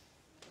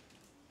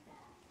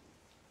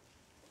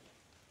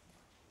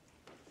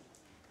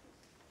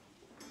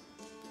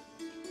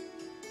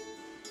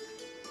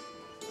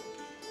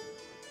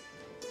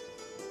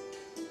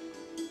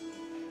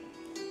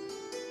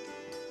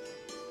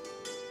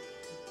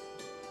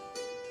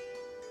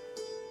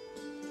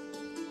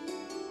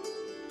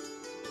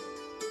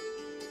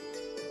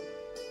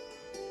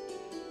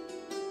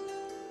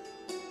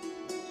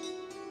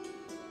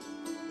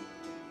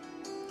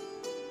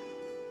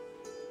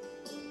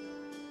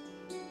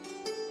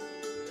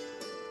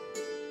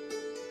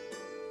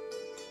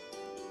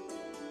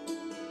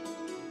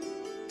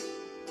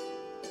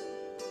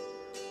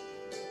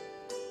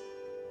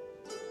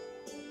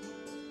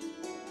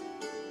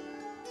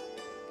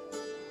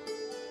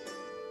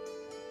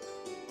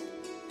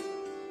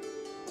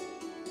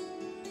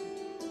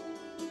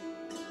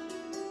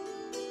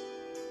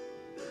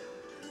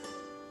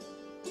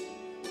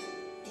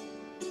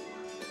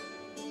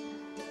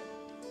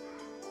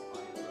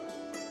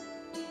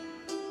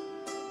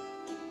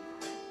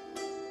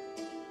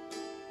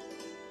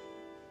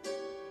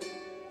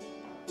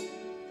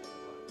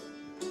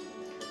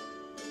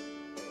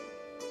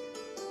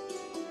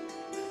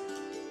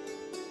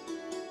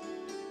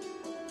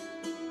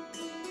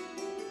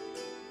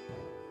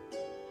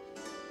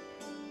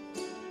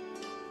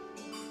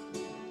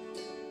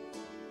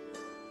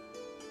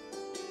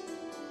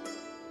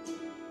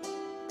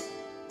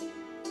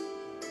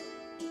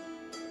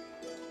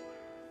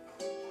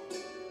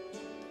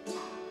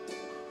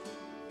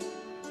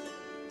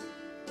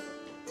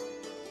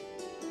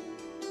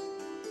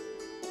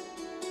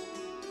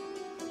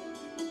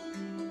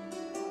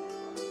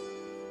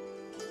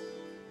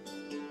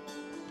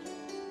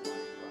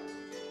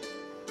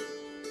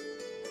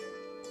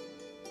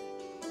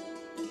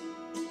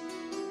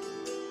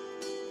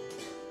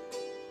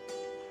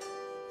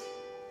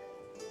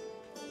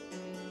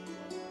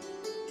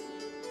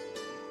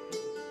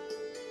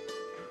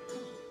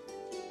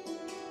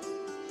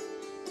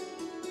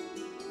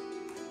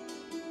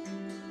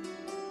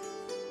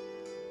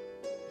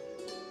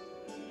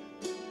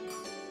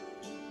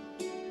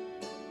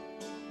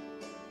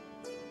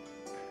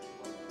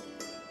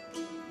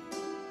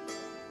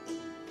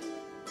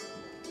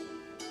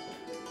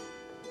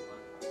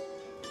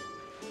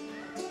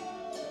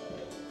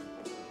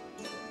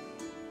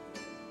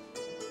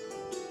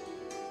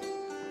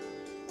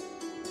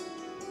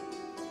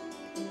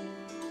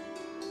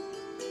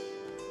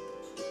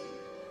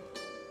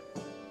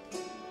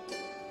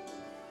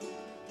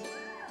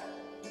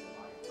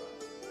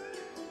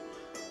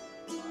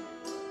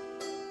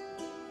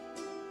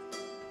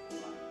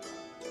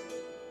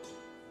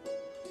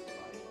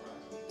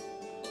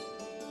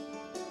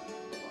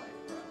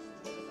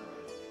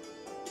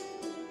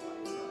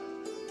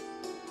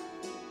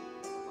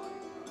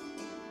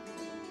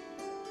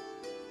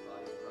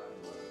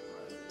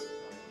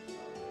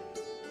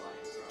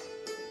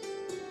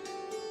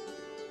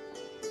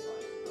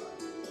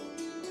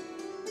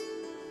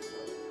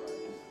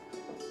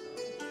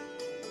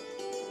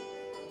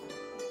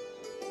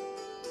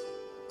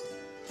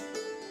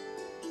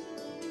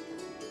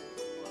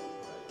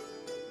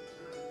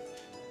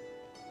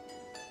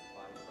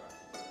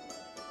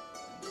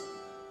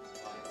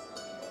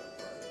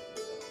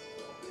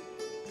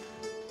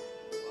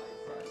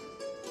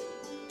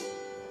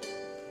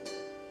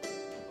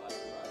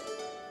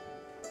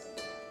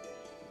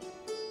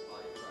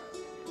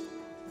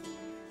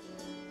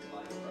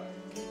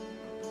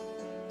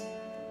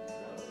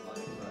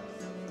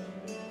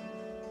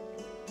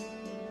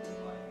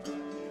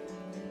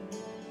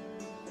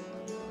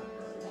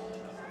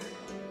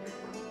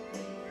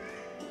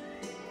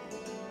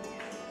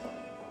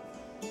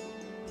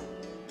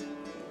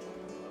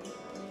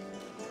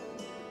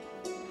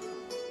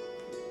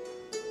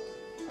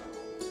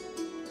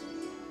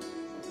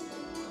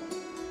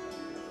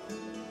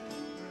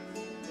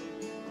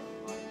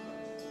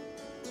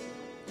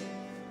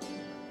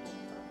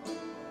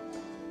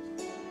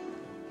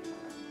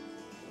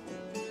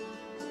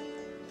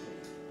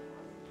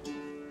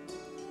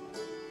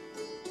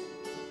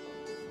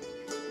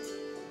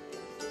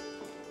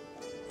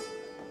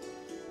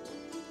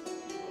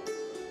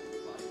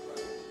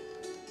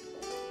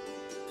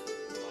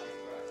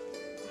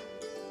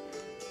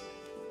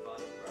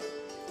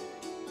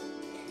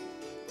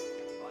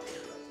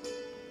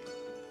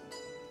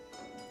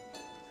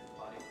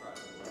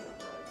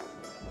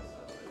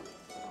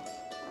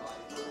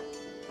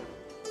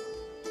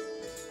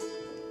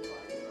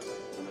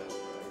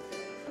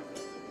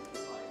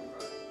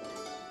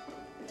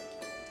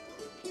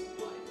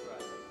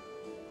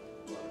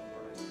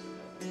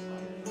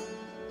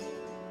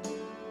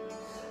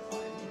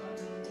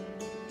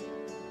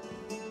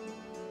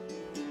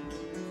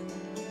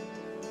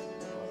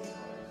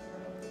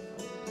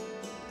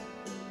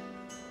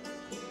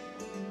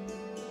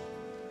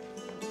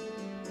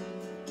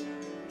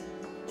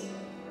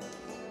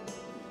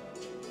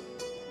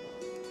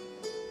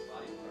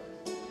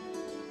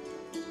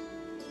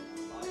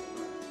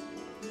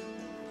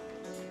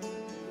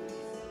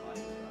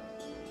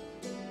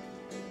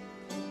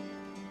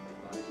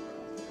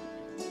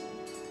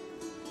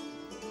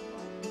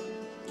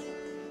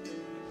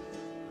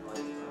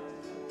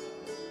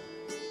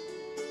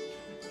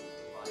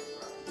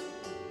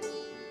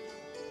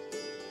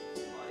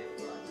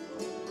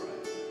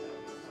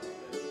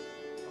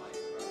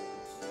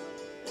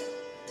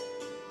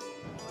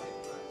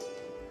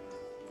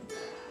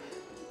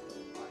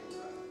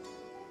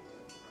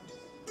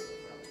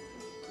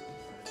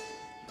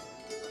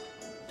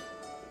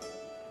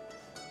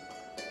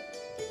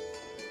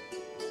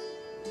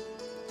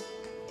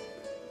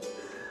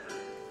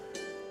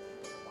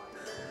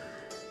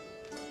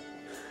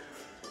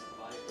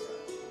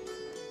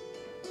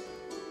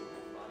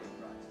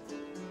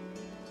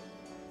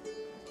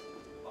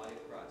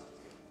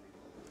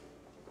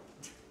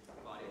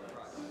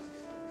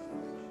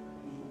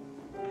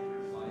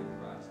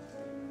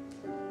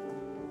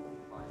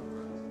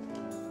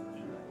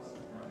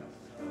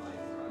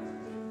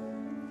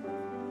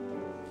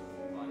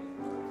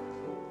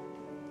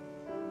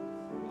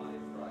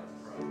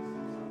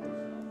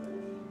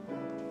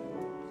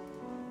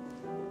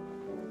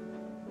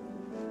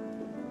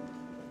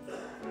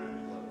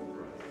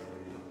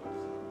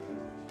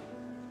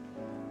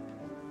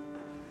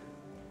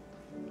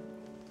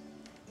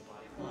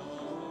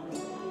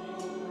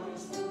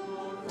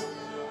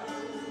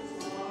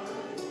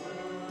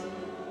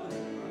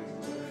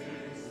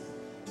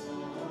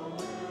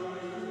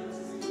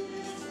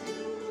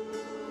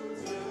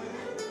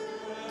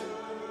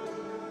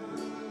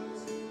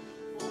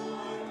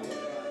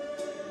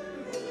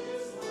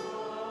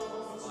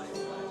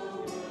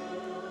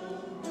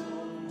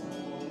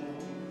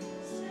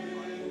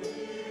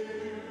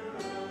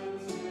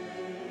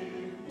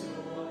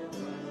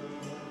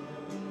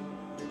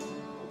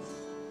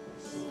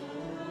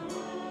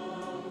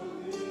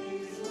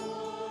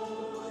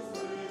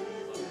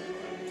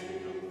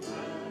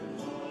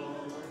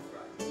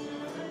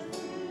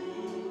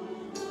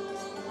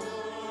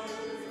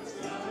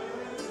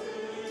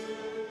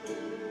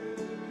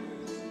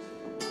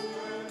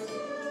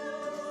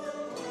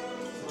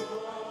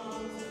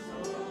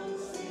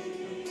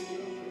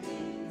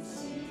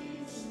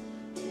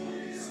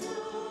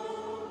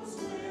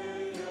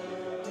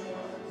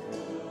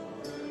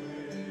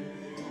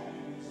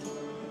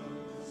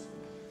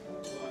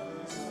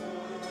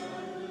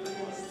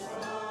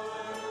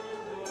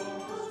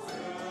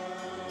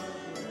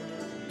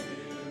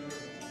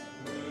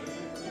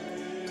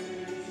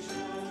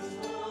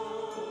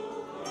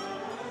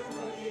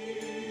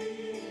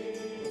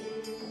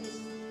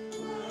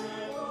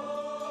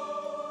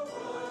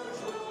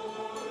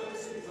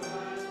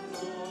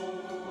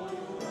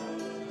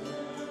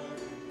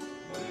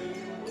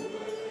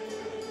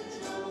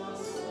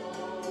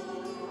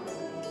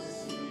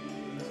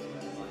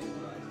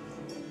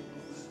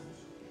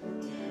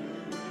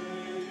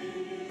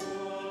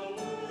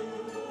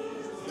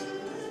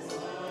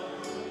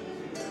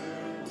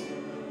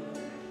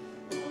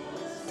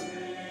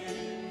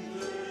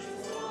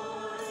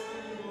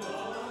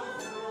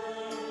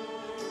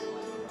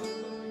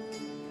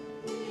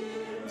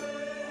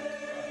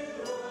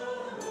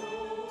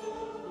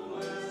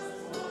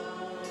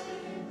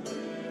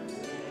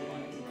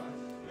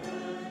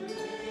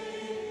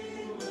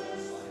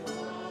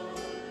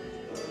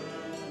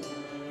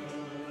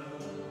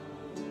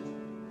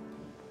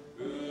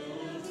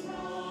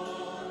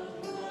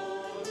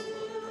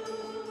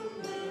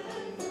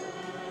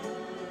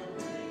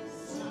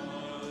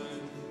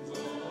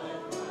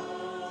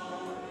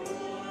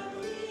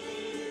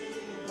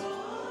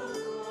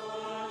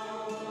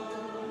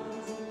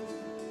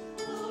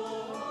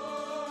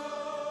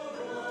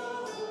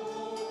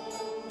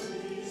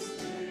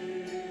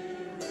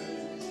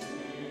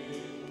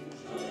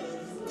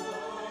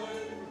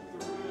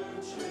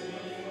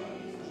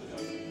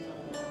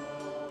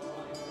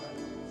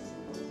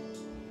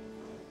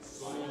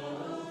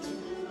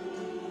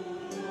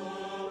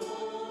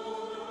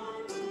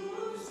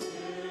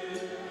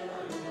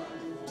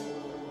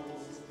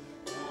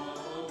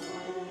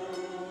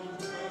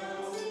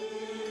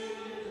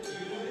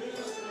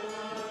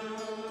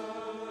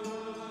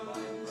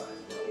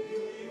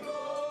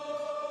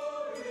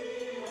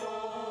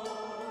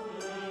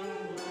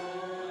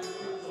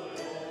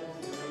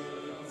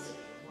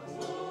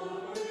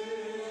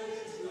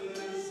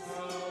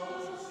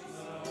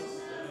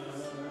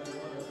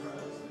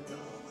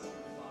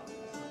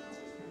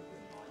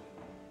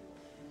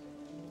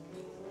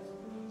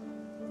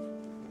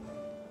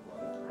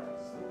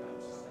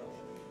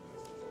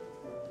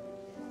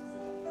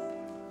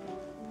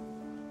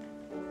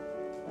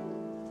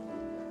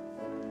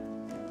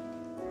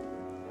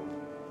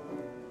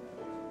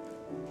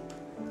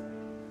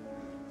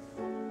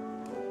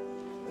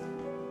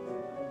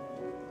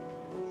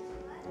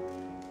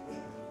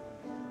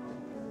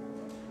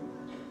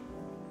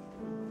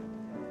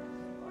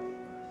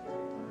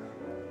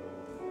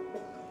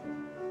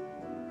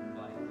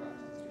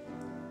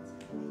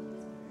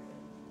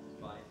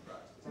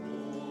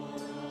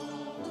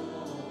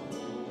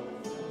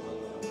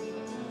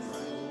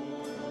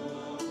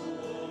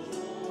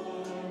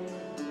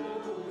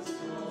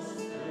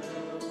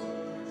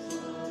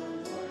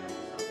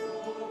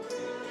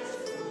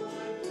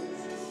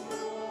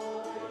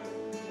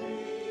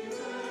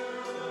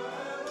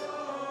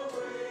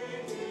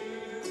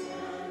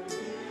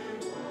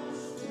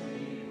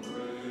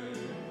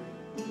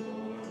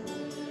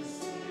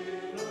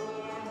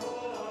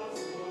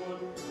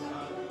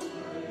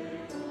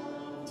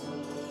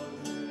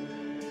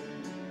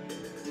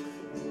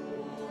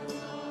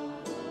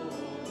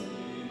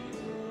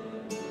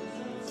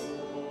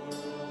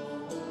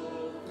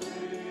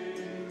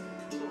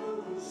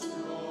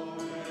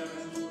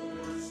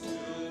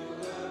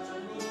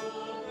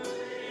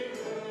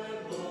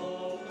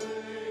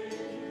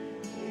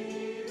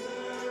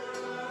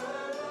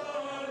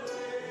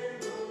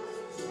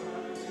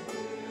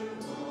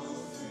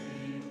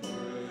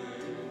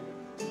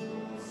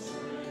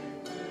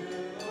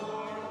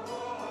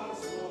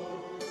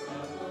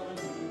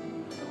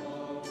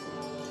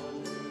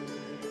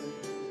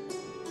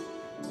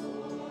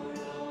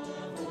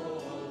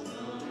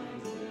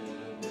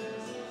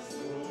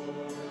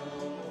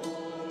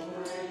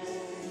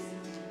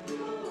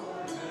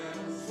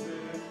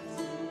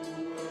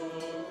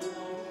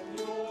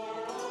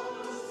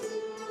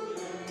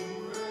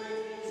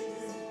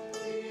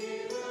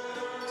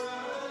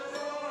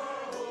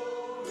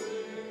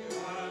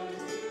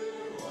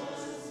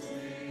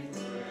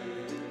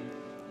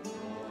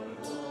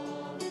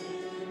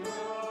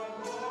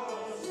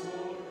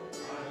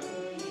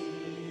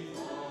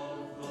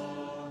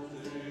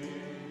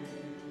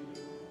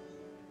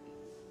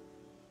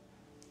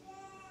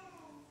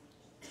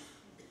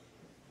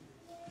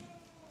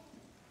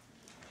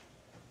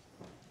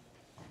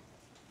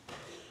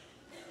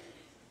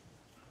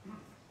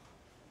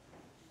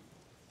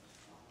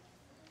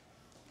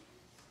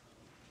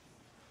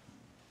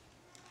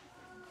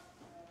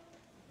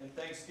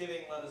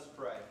 thanksgiving, let us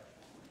pray.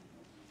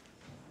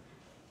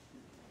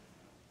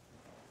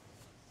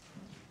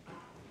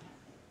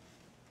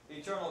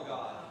 Eternal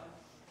God,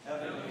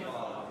 Heavenly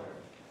Father,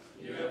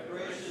 you have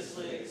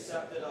graciously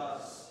accepted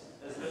us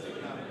as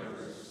living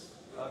members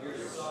of your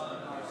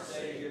Son, our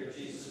Savior,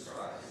 Jesus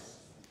Christ.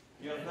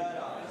 You have fed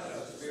us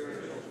with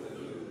spiritual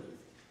food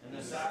in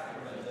the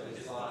sacrament of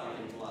his body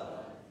and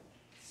blood.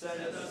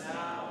 Send us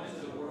now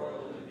into the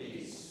world of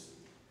peace,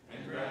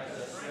 and grant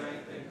us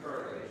strength and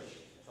courage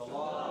to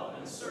love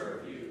and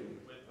serve you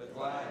with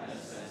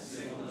gladness and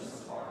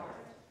singleness of heart.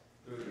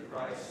 Through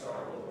Christ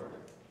our Lord.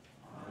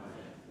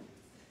 Amen.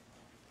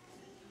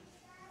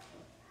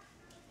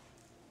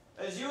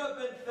 As you have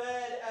been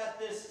fed at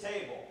this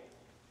table,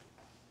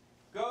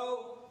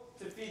 go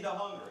to feed the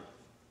hungry.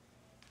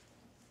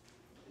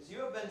 As you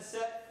have been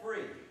set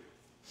free,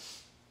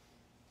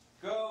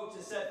 go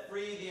to set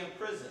free the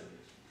imprisoned.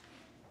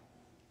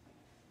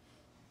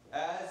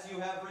 As you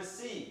have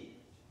received,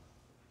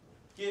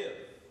 give.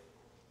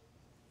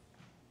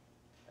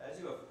 As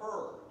you have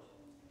heard,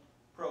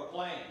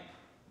 proclaim.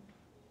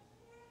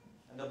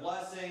 And the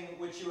blessing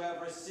which you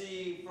have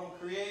received from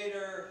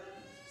Creator,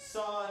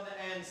 Son,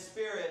 and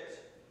Spirit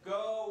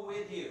go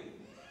with you.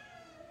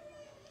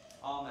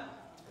 Amen.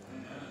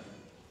 Amen.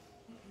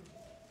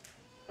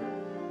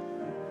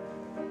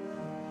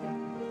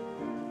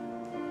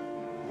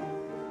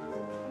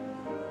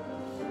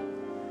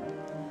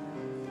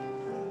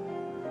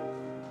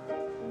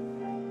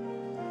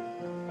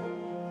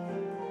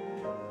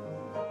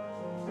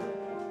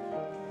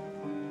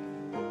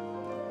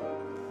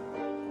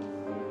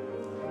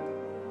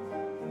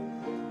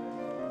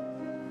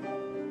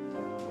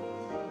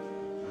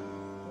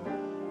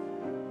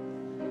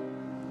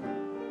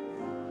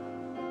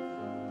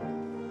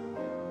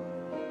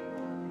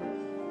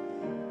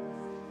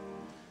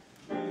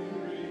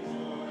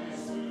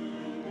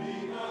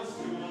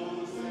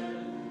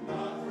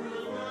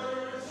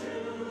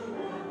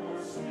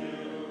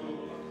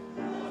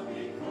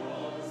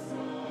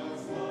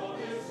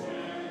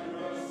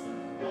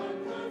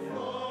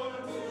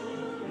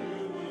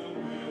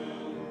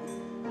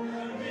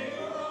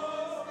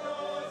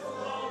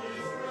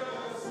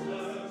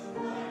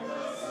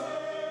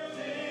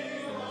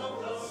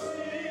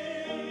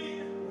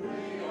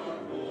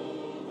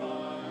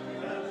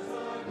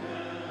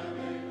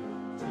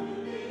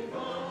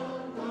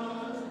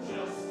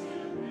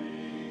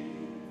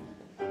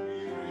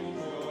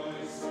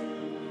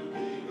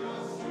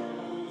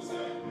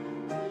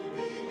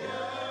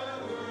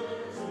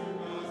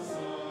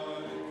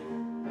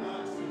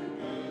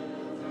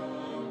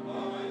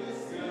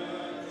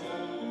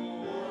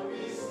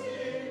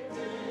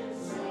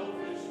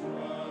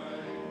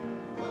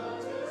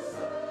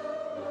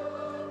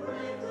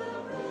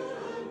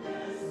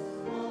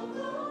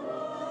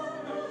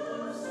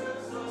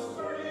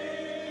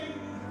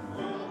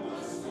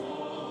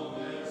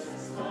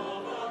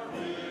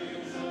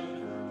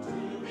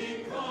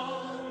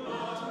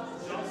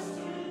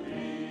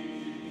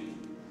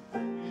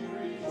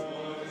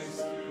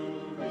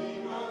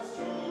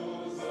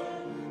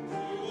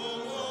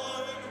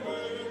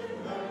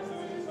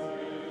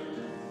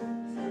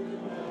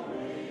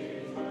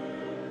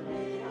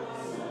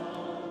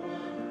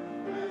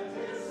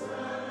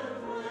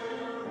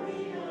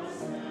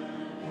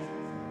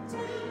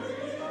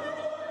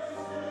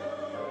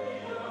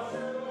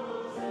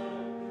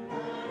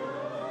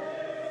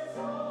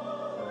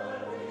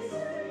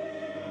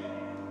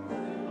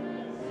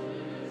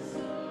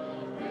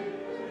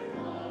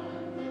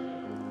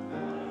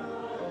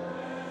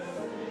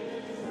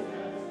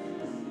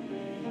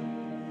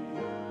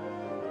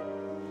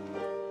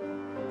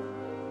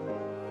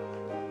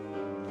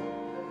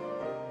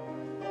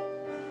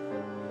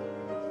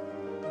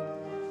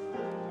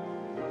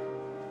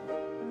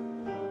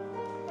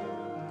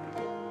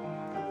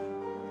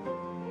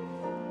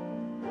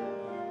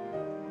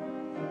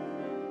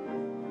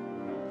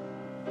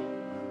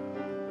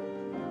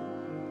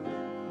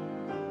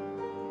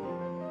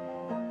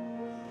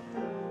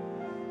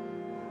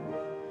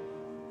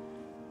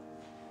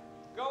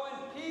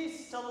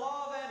 To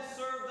love and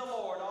serve the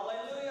Lord.